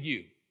faithful to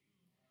you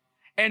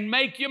and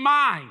make you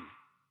mine.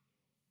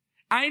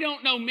 I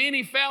don't know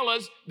many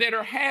fellas that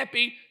are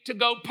happy to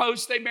go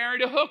post they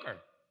married a hooker.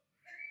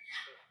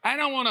 I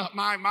don't want to,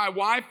 my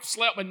wife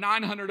slept with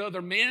 900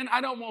 other men.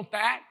 I don't want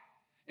that.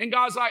 And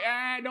God's like,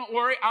 don't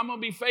worry, I'm going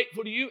to be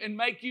faithful to you and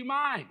make you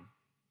mine.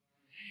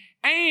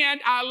 And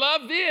I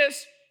love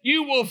this,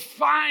 you will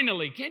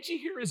finally, can't you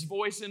hear his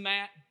voice in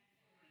that?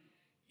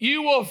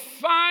 You will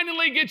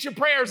finally get your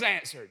prayers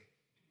answered.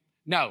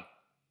 No.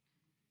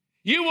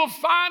 You will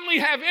finally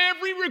have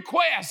every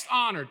request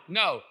honored.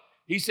 No.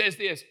 He says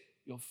this,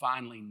 you'll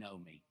finally know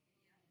me.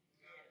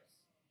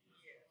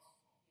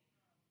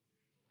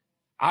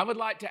 I would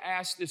like to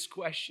ask this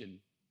question.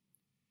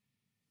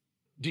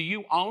 Do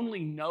you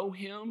only know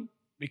him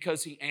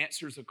because he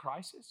answers a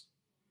crisis?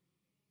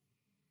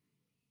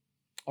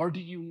 Or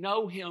do you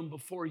know him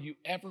before you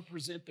ever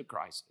present the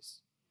crisis?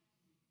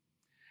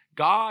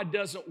 God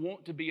doesn't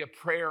want to be a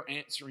prayer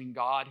answering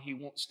God. He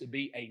wants to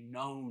be a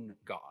known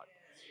God.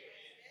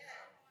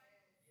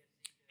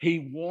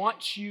 He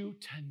wants you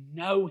to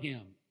know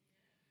him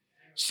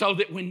so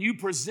that when you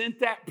present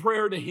that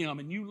prayer to him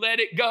and you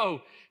let it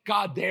go,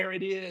 God, there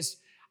it is.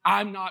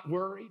 I'm not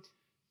worried.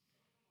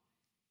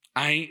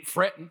 I ain't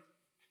fretting.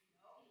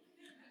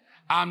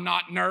 I'm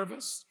not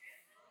nervous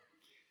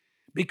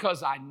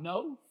because I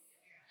know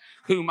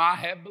whom I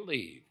have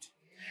believed.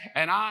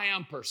 And I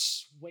am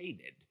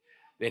persuaded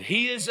that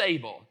he is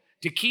able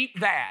to keep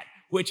that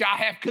which I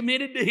have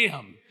committed to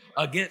him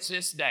against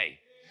this day.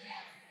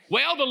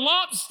 Well, the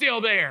lump's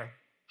still there.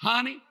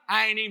 Honey,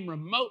 I ain't even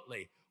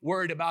remotely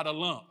worried about a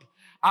lump.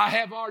 I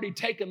have already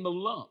taken the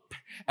lump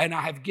and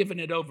I have given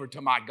it over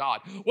to my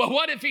God. Well,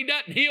 what if he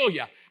doesn't heal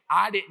you?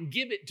 I didn't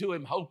give it to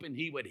him hoping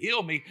he would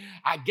heal me.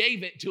 I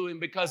gave it to him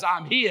because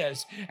I'm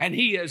his and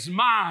he is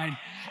mine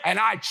and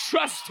I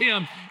trust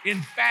him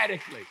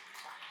emphatically.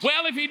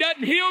 Well, if he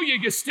doesn't heal you,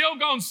 you're still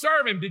going to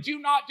serve him. Did you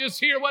not just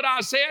hear what I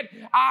said?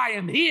 I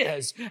am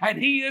his and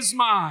he is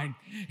mine.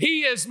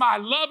 He is my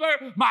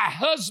lover, my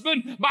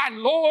husband, my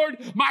Lord,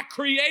 my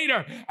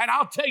creator. And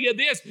I'll tell you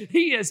this,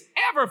 he is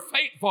ever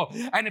faithful.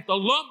 And if the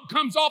lump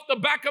comes off the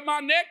back of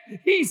my neck,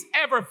 he's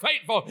ever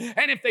faithful.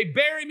 And if they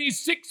bury me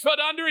 6 foot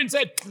under and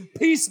said,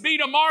 peace be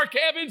to Mark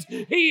Evans,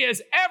 he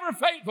is ever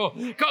faithful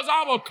because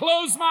I will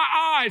close my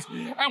eyes.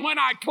 And when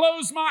I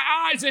close my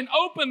eyes and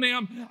open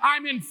them,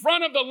 I'm in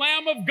front of the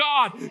Lamb of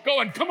God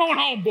going, come on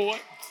home, boy.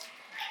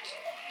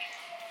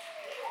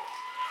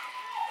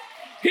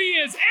 He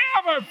is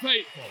ever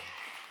faithful.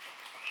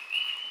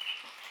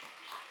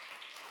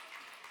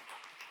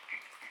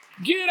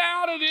 Get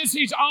out of this.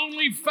 He's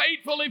only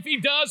faithful if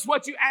he does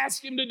what you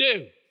ask him to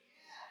do.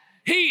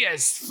 He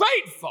is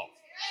faithful.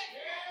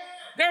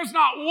 There's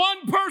not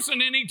one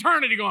person in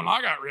eternity going,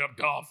 I got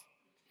ripped off.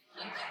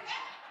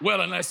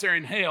 Well, unless they're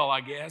in hell,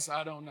 I guess.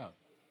 I don't know.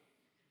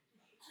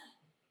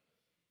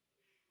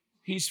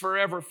 He's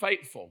forever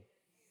faithful.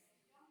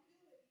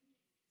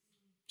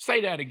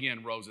 Say that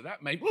again, Rosa.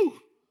 That made, woo.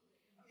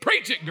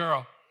 Preach it,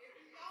 girl.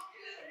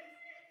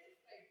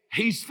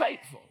 He's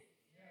faithful.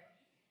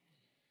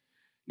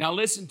 Now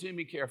listen to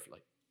me carefully.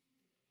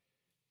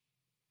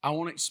 I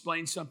want to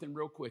explain something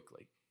real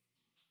quickly.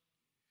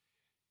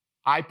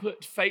 I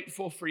put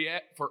faithful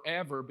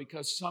forever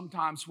because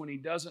sometimes when he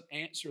doesn't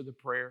answer the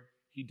prayer,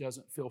 he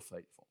doesn't feel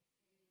faithful.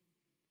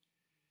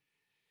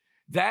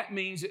 That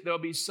means that there'll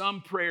be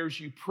some prayers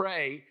you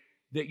pray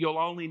that you'll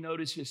only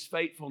notice his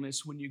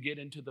faithfulness when you get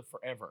into the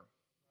forever.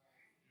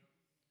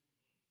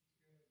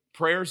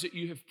 Prayers that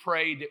you have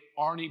prayed that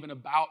aren't even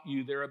about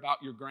you, they're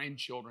about your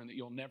grandchildren that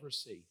you'll never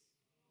see.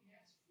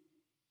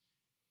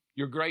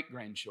 Your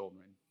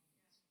great-grandchildren.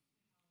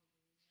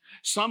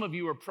 Some of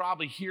you are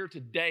probably here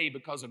today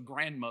because a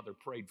grandmother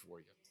prayed for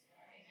you.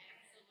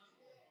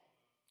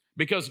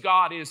 Because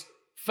God is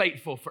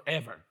faithful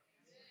forever.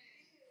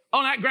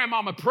 Oh, that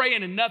grandmama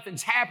praying and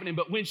nothing's happening,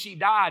 but when she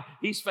died,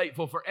 he's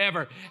faithful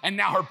forever. And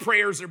now her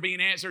prayers are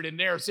being answered, and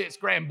there sits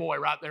grandboy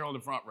right there on the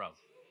front row.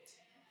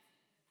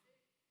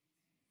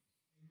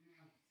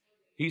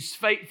 He's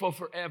faithful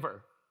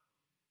forever.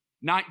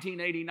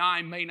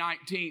 1989, May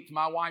 19th,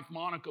 my wife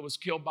Monica was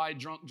killed by a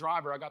drunk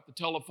driver. I got the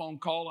telephone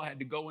call. I had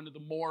to go into the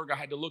morgue. I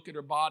had to look at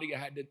her body. I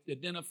had to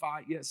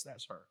identify, yes,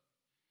 that's her.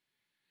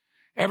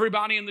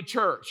 Everybody in the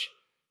church,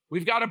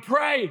 we've got to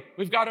pray.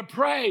 We've got to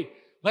pray.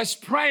 Let's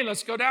pray.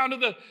 Let's go down to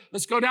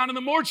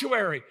the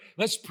mortuary.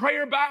 Let's pray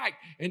her back.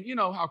 And you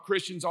know how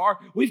Christians are.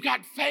 We've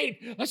got faith.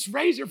 Let's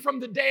raise her from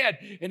the dead.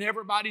 And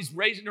everybody's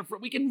raising her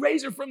we can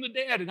raise her from the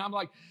dead. And I'm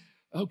like,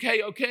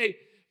 okay,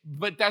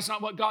 but that's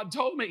not what God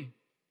told me.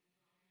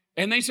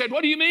 And they said,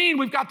 what do you mean?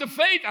 We've got the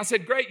faith. I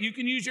said, great, you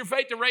can use your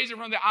faith to raise her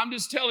from the dead. I'm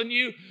just telling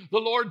you, the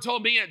Lord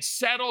told me it's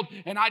settled,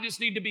 and I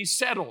just need to be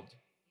settled.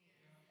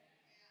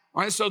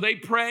 All right, so they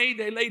prayed,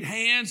 they laid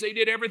hands, they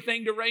did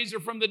everything to raise her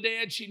from the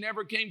dead. She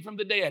never came from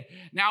the dead.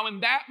 Now,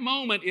 in that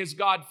moment, is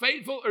God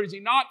faithful or is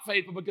he not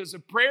faithful? Because the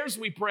prayers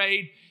we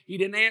prayed, he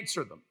didn't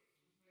answer them.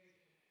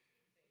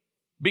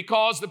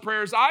 Because the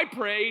prayers I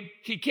prayed,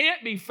 he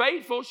can't be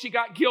faithful. She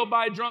got killed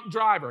by a drunk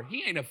driver.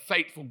 He ain't a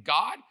faithful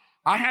God.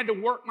 I had to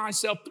work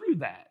myself through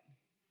that.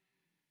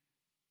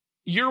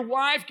 Your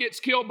wife gets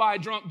killed by a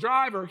drunk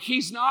driver,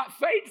 he's not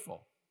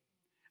faithful.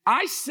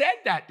 I said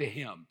that to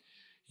him.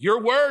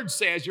 Your word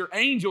says your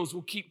angels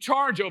will keep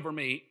charge over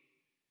me.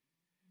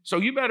 So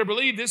you better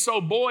believe this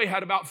old boy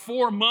had about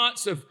 4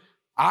 months of,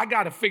 I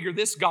got to figure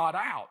this God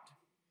out.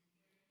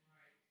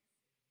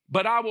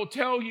 But I will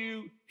tell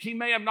you, he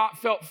may have not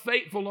felt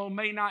faithful on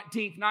May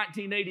 19th,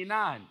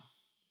 1989.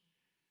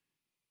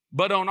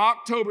 But on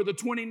October the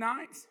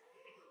 29th,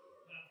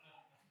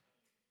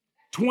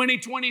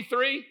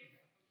 2023,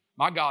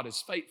 my God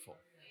is faithful.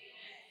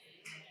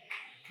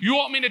 You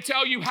want me to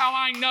tell you how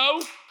I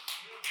know?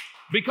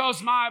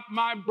 Because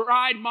my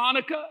bride,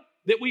 Monica,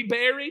 that we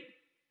buried,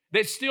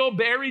 that's still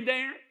buried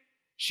there,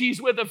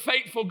 she's with a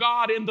faithful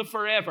God in the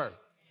forever.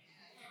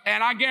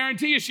 And I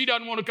guarantee you she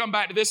doesn't want to come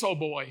back to this old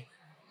boy.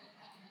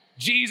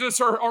 Jesus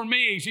or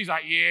me. She's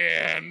like,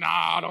 yeah, no,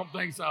 I don't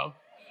think so.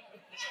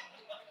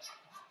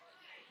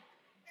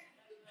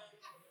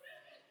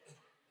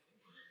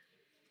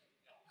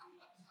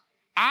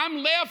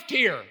 I'm left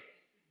here.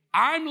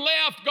 I'm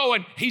left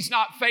going, he's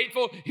not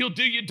faithful. He'll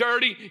do you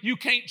dirty. You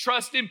can't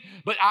trust him.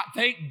 But I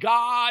thank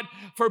God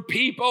for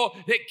people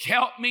that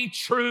kept me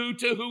true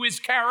to who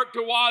his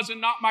character was and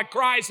not my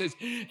crisis.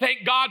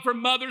 Thank God for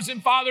mothers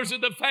and fathers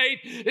of the faith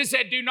that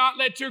said, do not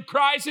let your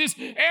crisis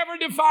ever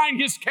define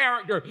his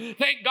character.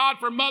 Thank God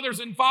for mothers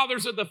and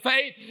fathers of the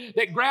faith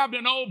that grabbed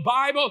an old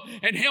Bible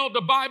and held the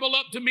Bible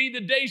up to me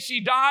the day she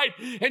died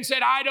and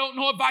said, I don't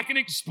know if I can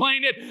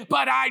explain it,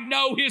 but I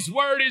know his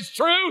word is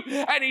true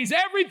and he's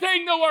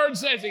everything the word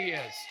says he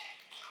is.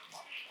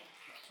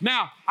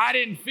 Now, I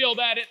didn't feel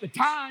that at the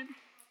time.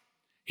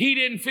 He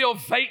didn't feel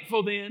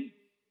faithful then.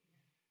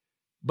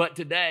 But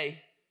today,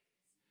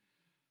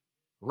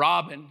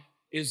 Robin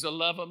is the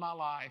love of my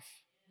life.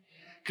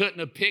 Couldn't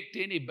have picked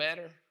any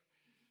better.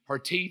 Her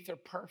teeth are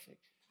perfect.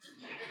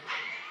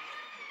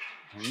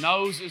 Her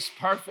nose is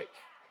perfect.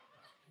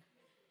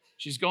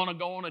 She's going to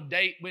go on a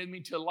date with me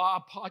to La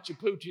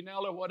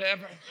Pachapuchinella or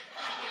whatever.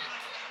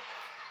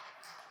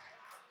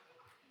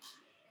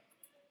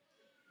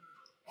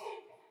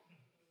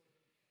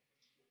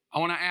 I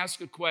want to ask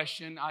a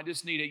question. I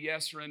just need a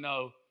yes or a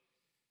no.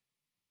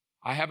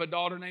 I have a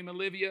daughter named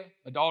Olivia,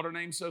 a daughter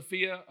named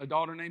Sophia, a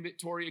daughter named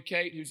Victoria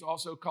Kate, who's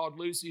also called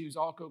Lucy, who's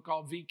also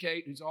called V.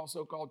 Kate, who's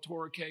also called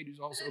Tora Kate, who's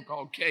also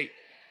called Kate.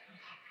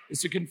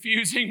 It's a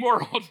confusing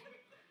world.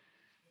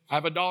 I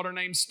have a daughter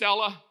named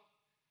Stella.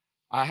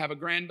 I have a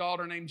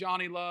granddaughter named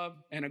Johnny Love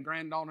and a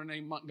granddaughter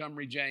named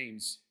Montgomery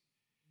James.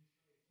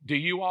 Do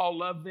you all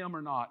love them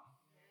or not?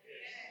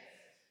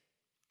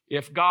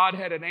 If God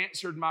had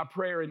answered my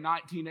prayer in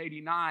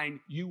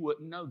 1989, you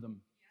wouldn't know them.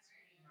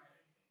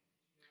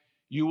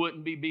 You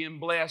wouldn't be being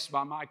blessed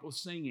by Michael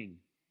singing.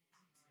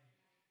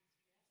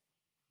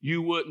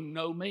 You wouldn't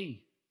know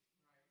me.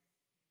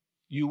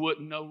 You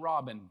wouldn't know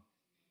Robin.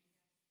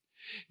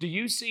 Do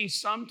you see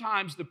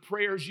sometimes the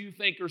prayers you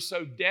think are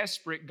so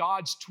desperate,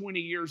 God's 20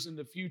 years in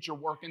the future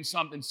working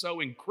something so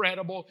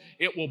incredible,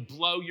 it will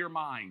blow your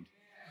mind.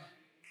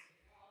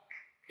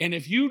 And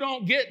if you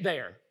don't get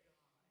there,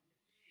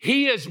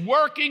 he is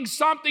working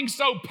something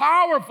so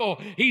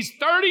powerful. He's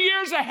 30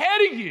 years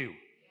ahead of you.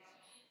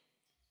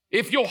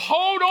 If you'll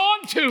hold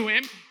on to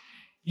him,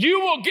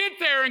 you will get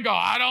there and go,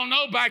 I don't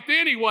know, back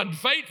then he wasn't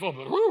faithful,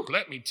 but whew,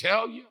 let me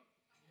tell you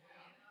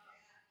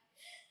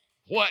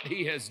what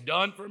he has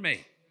done for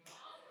me.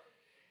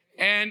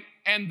 And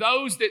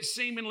those that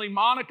seemingly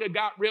Monica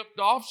got ripped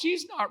off,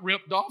 she's not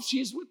ripped off.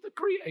 She's with the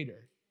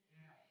Creator.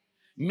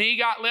 Me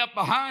got left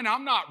behind.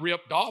 I'm not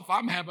ripped off.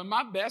 I'm having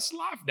my best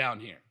life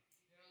down here.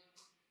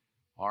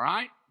 All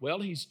right?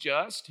 Well, He's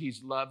just,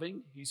 He's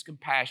loving, He's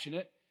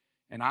compassionate,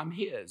 and I'm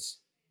His.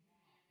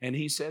 And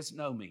He says,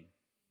 know me.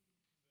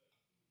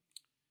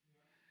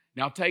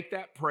 Now take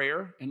that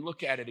prayer and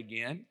look at it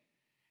again.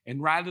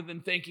 And rather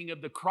than thinking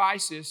of the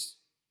crisis,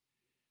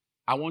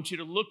 I want you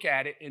to look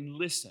at it and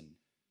listen.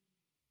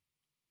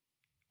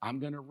 I'm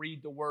going to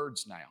read the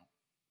words now.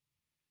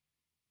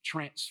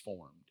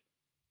 Transformed.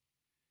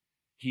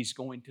 He's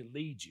going to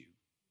lead you.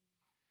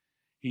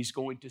 He's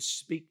going to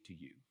speak to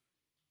you.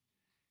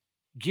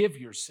 Give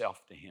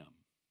yourself to Him.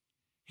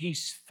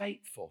 He's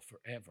faithful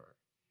forever.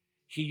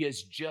 He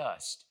is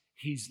just.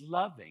 He's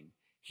loving.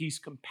 He's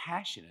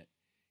compassionate.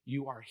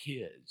 You are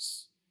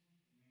His.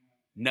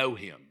 Know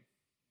Him.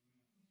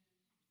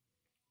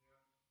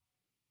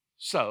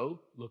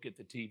 So, look at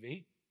the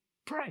TV.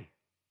 Pray.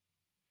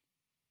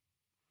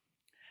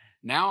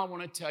 Now I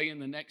want to tell you in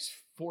the next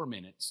 4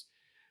 minutes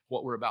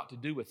what we're about to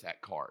do with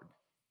that card.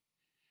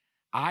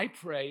 I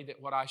pray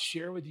that what I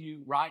share with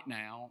you right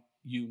now,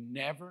 you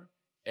never,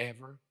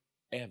 ever,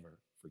 ever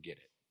forget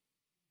it.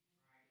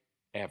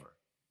 Ever.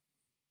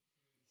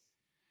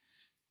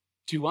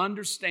 To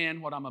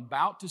understand what I'm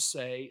about to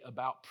say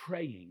about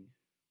praying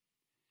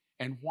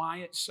and why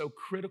it's so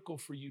critical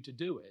for you to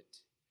do it,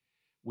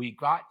 we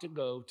got to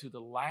go to the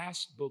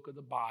last book of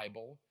the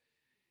Bible,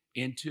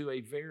 into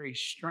a very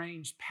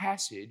strange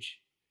passage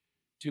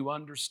to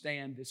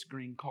understand this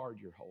green card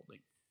you're holding.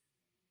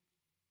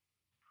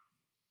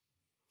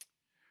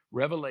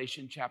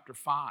 Revelation chapter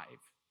 5.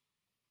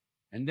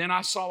 And then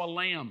I saw a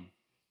lamb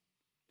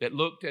that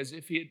looked as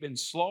if he had been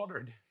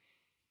slaughtered.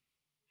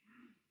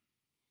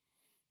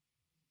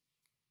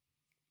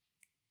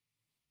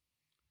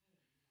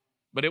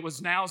 But it was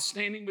now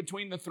standing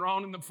between the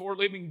throne and the 4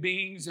 living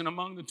beings and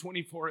among the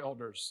 24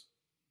 elders.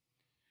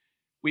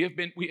 We have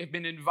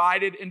been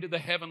invited into the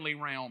heavenly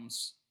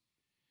realms.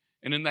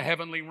 And in the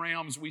heavenly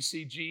realms, we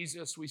see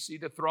Jesus, we see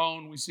the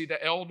throne, we see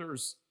the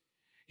elders.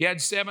 He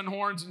had 7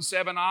 horns and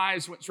 7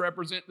 eyes, which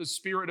represent the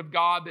Spirit of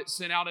God that's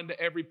sent out into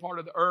every part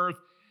of the earth.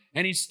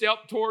 And He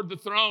stepped toward the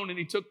throne and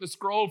He took the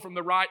scroll from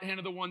the right hand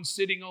of the one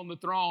sitting on the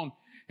throne.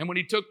 And when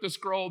He took the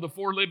scroll, the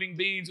 4 living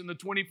beings and the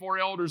 24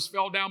 elders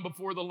fell down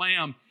before the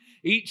Lamb.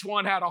 Each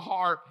one had a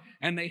harp,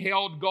 and they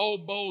held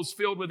gold bowls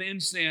filled with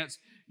incense.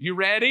 You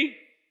ready?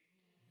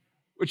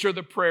 Which are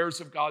the prayers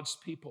of God's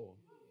people.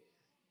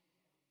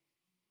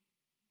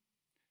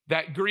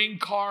 That green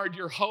card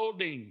you're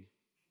holding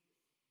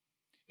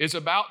is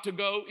about to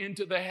go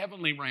into the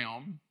heavenly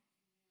realm,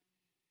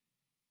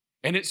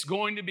 and it's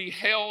going to be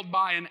held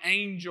by an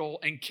angel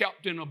and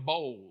kept in a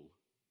bowl.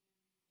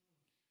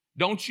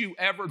 Don't you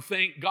ever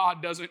think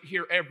God doesn't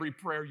hear every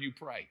prayer you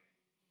pray.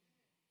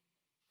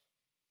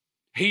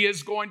 He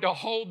is going to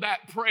hold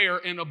that prayer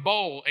in a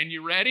bowl. And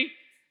you ready?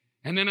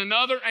 And then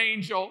another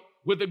angel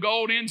with the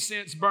gold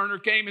incense burner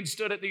came and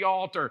stood at the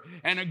altar.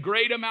 And a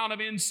great amount of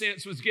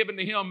incense was given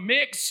to him,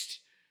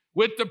 mixed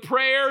with the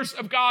prayers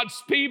of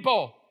God's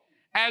people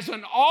as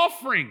an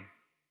offering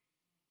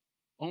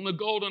on the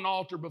golden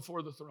altar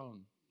before the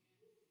throne.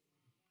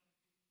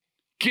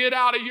 Get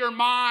out of your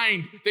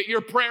mind that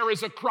your prayer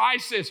is a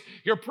crisis.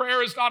 Your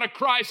prayer is not a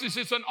crisis,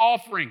 it's an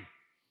offering.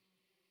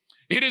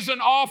 It is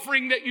an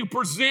offering that you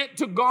present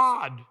to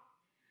God.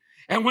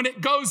 And when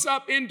it goes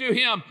up into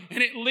Him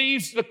and it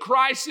leaves the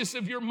crisis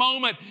of your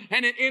moment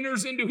and it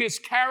enters into His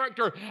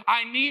character,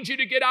 I need you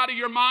to get out of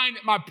your mind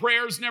that my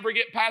prayers never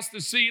get past the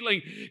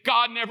ceiling.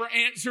 God never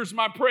answers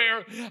my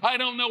prayer. I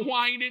don't know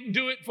why He didn't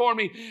do it for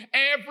me.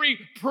 Every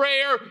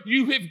prayer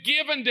you have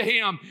given to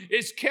Him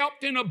is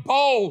kept in a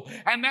bowl,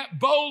 and that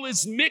bowl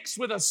is mixed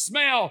with a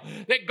smell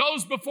that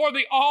goes before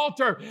the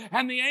altar,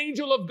 and the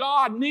angel of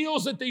God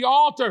kneels at the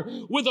altar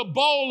with a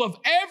bowl of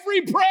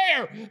every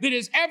prayer that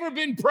has ever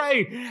been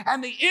prayed.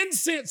 And the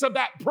incense of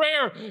that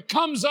prayer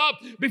comes up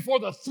before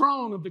the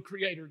throne of the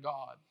Creator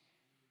God.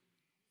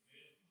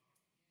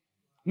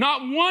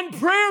 Not one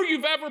prayer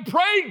you've ever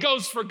prayed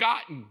goes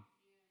forgotten.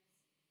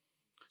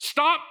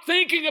 Stop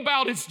thinking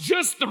about it's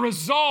just the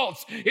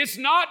results. It's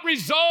not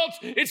results.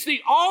 It's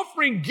the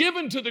offering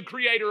given to the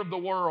Creator of the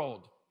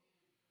world.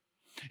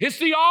 It's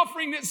the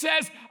offering that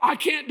says, I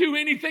can't do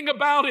anything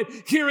about it.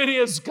 Here it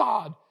is,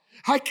 God.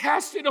 I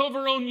cast it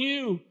over on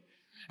you.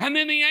 And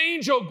then the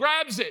angel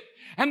grabs it.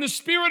 And the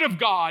Spirit of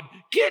God,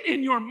 get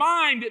in your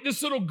mind that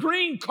this little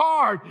green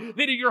card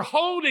that you're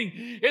holding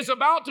is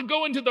about to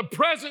go into the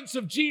presence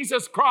of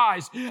Jesus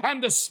Christ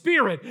and the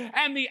Spirit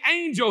and the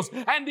angels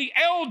and the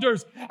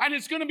elders. And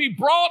it's going to be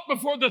brought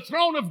before the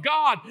throne of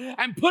God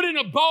and put in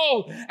a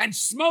bowl, and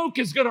smoke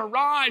is going to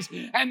rise,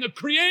 and the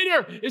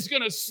Creator is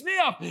going to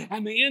sniff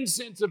and the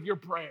incense of your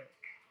prayer.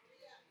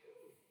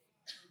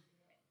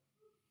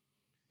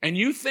 And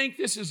you think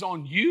this is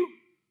on you?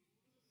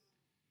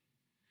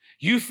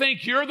 You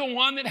think you're the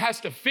one that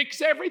has to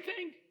fix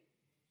everything?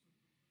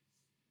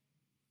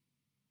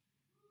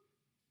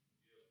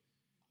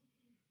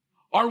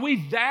 Are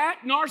we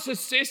that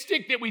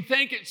narcissistic that we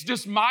think it's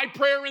just my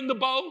prayer in the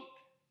bowl?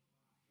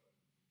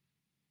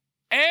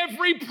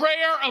 Every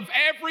prayer of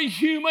every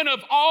human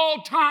of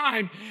all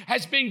time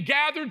has been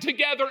gathered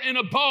together in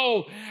a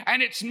bowl,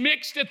 and it's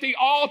mixed at the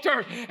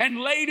altar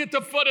and laid at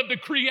the foot of the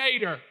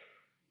Creator.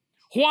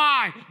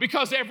 Why?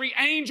 Because every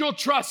angel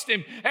trusts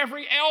Him,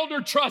 every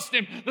elder trusts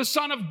Him, the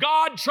Son of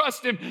God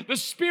trusts Him, the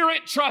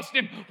Spirit trusts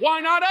Him. Why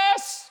not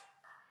us?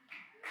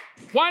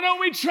 Why don't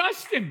we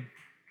trust Him?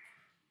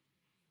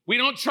 We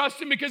don't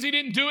trust Him because He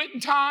didn't do it in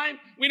time.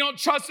 We don't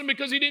trust Him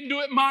because He didn't do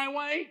it my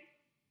way.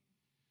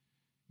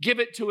 Give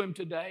it to Him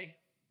today.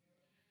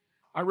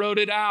 I wrote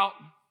it out.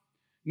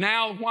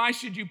 Now, why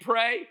should you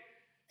pray?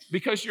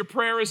 Because your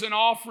prayer is an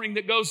offering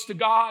that goes to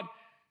God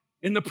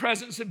in the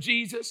presence of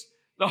Jesus,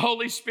 the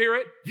Holy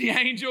Spirit, the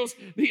angels,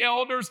 the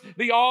elders,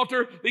 the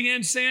altar, the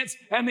incense,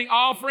 and the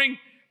offering.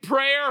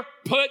 Prayer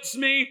puts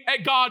me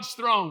at God's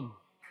throne.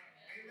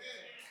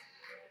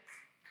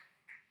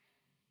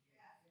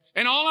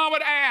 And all I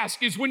would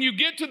ask is, when you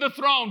get to the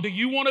throne, do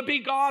you want to be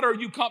God, or are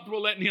you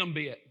comfortable letting Him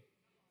be it?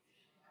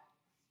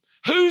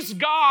 Who's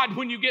God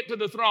when you get to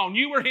the throne?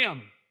 You or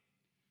Him?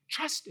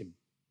 Trust Him.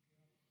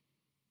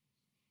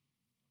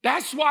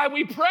 That's why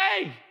we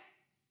pray.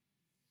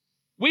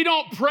 We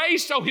don't pray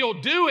so He'll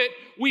do it.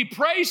 We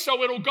pray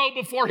so it'll go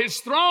before His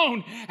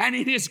throne, and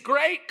in His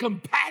great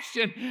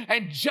compassion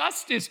and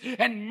justice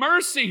and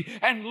mercy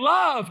and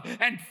love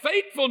and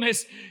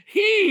faithfulness,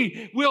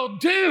 He will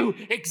do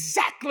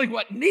exactly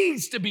what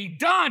needs to be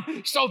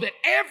done so that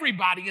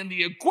everybody in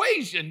the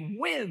equation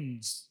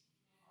wins.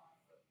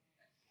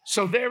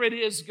 So there it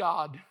is,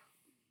 God.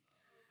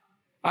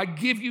 I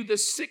give you the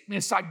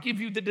sickness. I give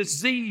you the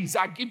disease.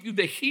 I give you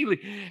the healing.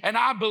 And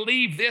I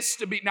believe this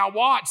to be, now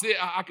watch,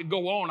 I could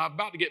go on. I'm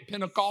about to get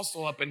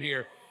Pentecostal up in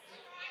here.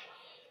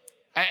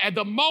 At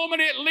the moment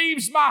it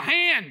leaves my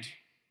hand,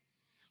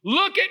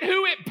 look at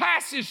who it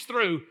passes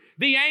through.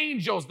 The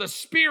angels, the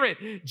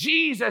Spirit,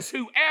 Jesus,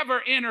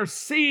 whoever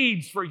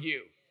intercedes for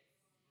you.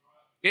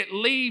 It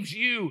leaves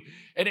you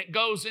and it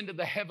goes into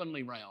the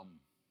heavenly realm.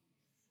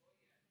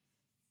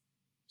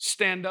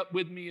 Stand up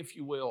with me if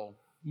you will.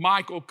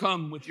 Michael,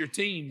 come with your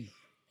team.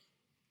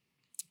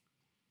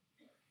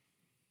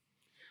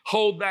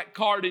 Hold that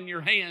card in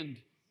your hand.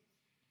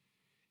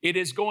 It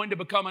is going to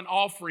become an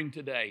offering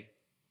today.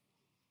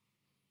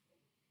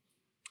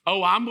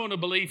 Oh, I'm going to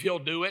believe He'll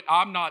do it.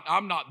 I'm not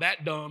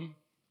that dumb.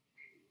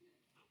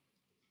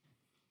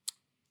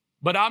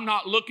 But I'm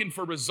not looking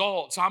for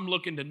results. I'm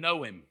looking to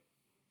know Him.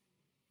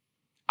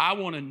 I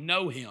want to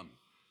know Him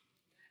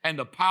and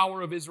the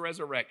power of His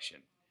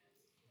resurrection.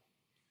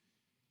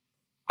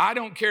 I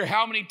don't care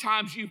how many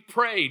times you've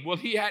prayed. Well,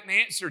 He hadn't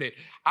answered it.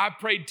 I've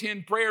prayed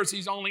 10 prayers.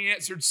 He's only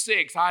answered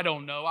 6. I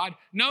don't know.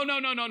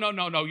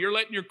 No. You're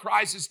letting your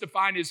crisis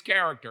define His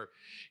character.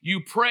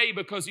 You pray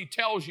because He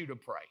tells you to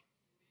pray.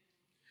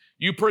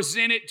 You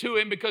present it to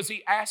Him because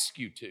He asks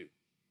you to.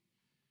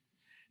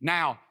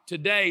 Now,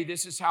 today,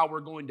 this is how we're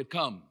going to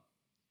come.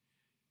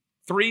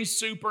 3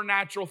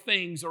 supernatural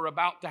things are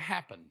about to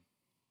happen.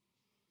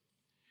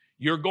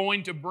 You're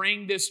going to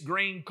bring this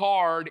green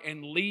card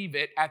and leave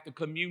it at the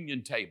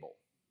communion table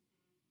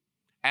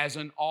as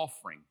an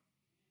offering.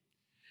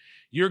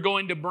 You're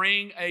going to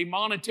bring a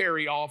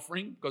monetary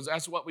offering, because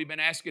that's what we've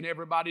been asking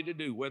everybody to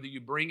do, whether you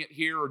bring it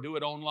here or do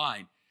it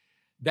online.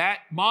 That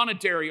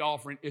monetary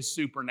offering is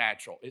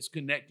supernatural. It's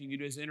connecting you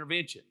to His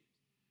intervention.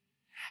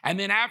 And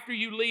then after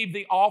you leave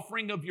the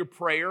offering of your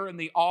prayer and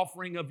the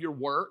offering of your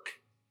work,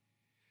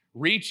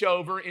 reach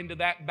over into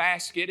that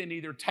basket and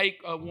either take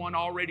one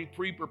already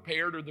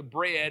pre-prepared or the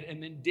bread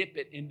and then dip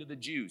it into the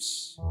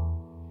juice.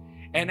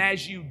 And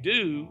as you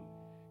do,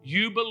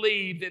 you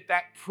believe that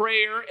that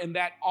prayer and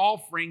that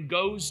offering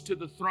goes to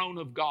the throne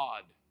of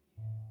God.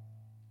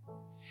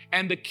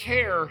 And the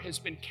care has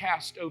been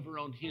cast over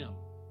on Him.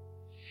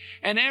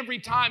 And every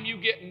time you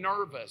get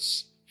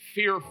nervous,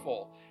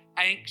 fearful,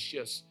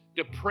 anxious,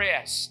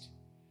 depressed,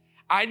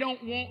 I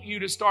don't want you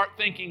to start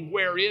thinking,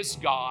 where is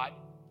God?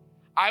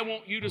 I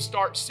want you to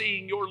start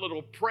seeing your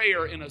little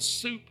prayer in a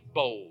soup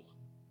bowl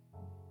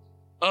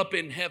up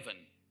in heaven.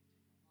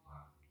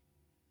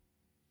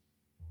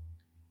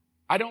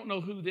 I don't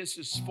know who this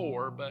is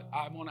for, but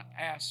I want to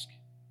ask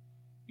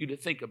you to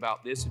think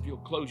about this if you'll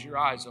close your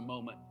eyes a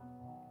moment.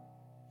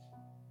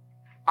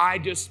 I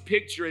just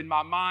picture in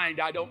my mind,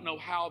 I don't know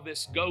how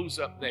this goes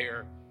up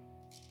there,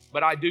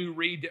 but I do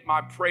read that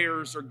my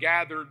prayers are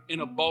gathered in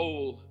a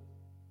bowl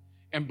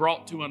and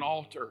brought to an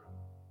altar.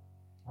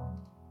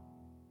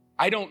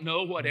 I don't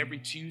know what every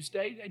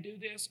Tuesday they do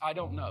this. I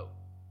don't know.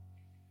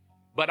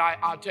 But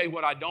I'll tell you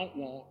what I don't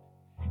want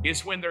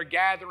is when they're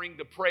gathering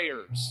the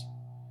prayers,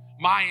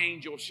 my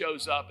angel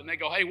shows up and they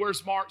go, hey,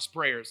 where's Mark's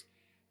prayers?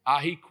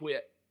 He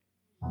quit.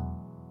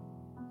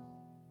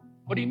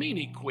 What do you mean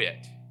he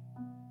quit?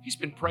 He's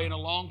been praying a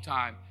long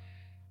time.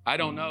 I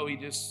don't know.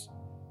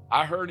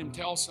 I heard him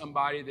tell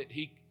somebody that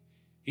he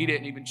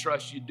didn't even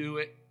trust you do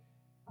it.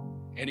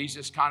 And he's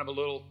just kind of a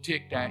little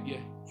ticked at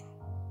you.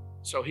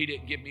 So he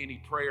didn't give me any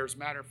prayers.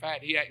 Matter of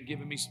fact, he hadn't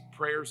given me some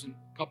prayers in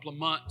a couple of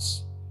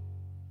months.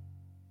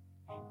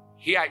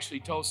 He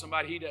actually told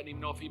somebody he doesn't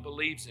even know if he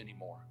believes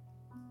anymore.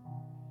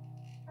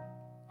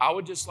 I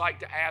would just like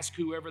to ask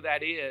whoever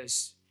that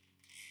is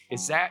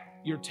that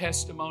your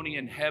testimony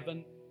in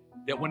heaven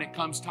that when it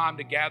comes time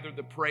to gather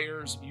the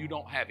prayers, you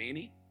don't have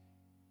any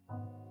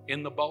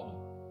in the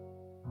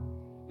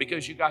bowl?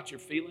 Because you got your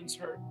feelings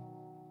hurt?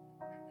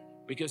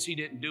 Because He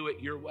didn't do it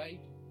your way?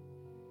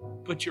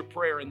 Put your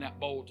prayer in that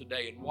bowl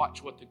today and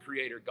watch what the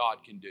Creator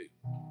God can do.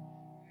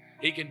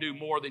 He can do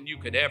more than you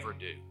could ever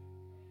do.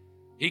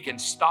 He can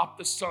stop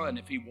the sun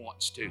if He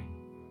wants to.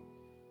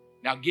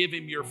 Now give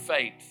Him your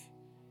faith.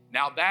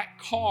 Now that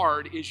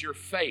card is your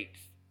faith.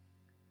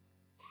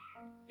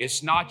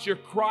 It's not your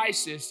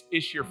crisis,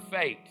 it's your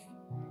faith.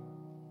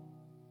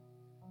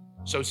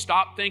 So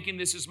stop thinking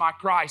this is my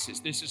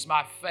crisis, this is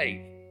my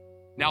faith.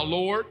 Now,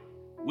 Lord,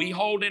 we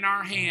hold in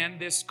our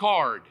hand this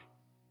card.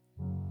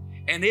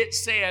 And it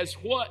says,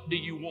 what do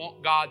you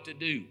want God to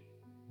do?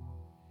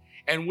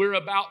 And we're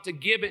about to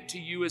give it to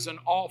you as an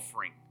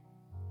offering.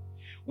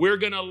 We're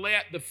going to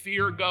let the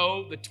fear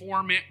go, the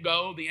torment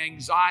go, the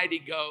anxiety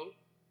go,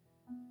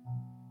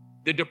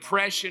 the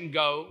depression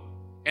go,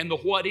 and the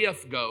what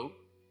if go.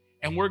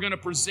 And we're going to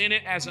present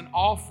it as an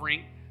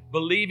offering,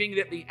 believing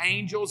that the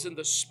angels and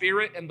the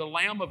Spirit and the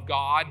Lamb of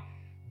God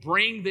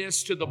bring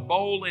this to the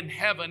bowl in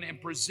heaven and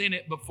present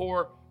it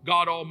before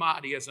God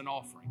Almighty as an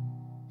offering.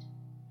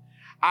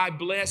 I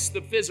bless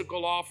the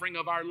physical offering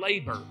of our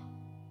labor,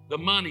 the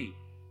money,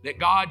 that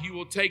God, you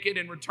will take it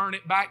and return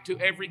it back to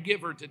every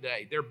giver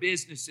today, their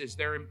businesses,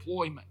 their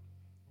employment.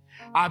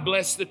 I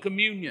bless the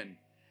communion,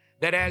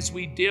 that as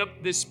we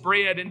dip this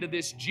bread into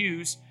this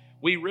juice,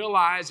 we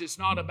realize it's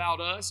not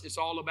about us, it's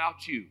all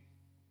about you.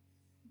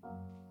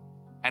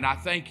 And I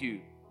thank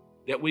you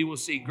that we will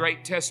see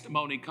great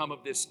testimony come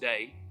of this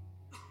day.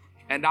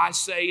 And I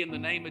say in the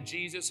name of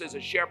Jesus, as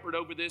a shepherd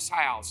over this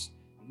house,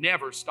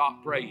 never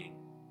stop praying.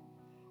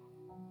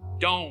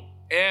 Don't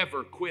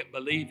ever quit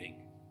believing.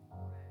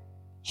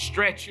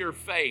 Stretch your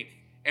faith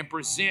and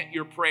present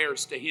your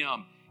prayers to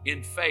Him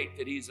in faith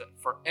that He's a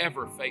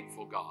forever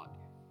faithful God.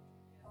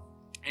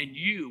 And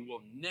you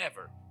will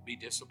never be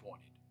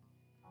disappointed.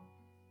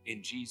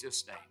 In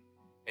Jesus' name,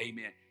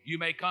 amen. You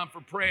may come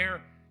for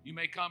prayer. You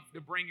may come to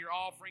bring your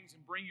offerings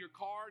and bring your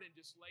card and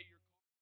just lay your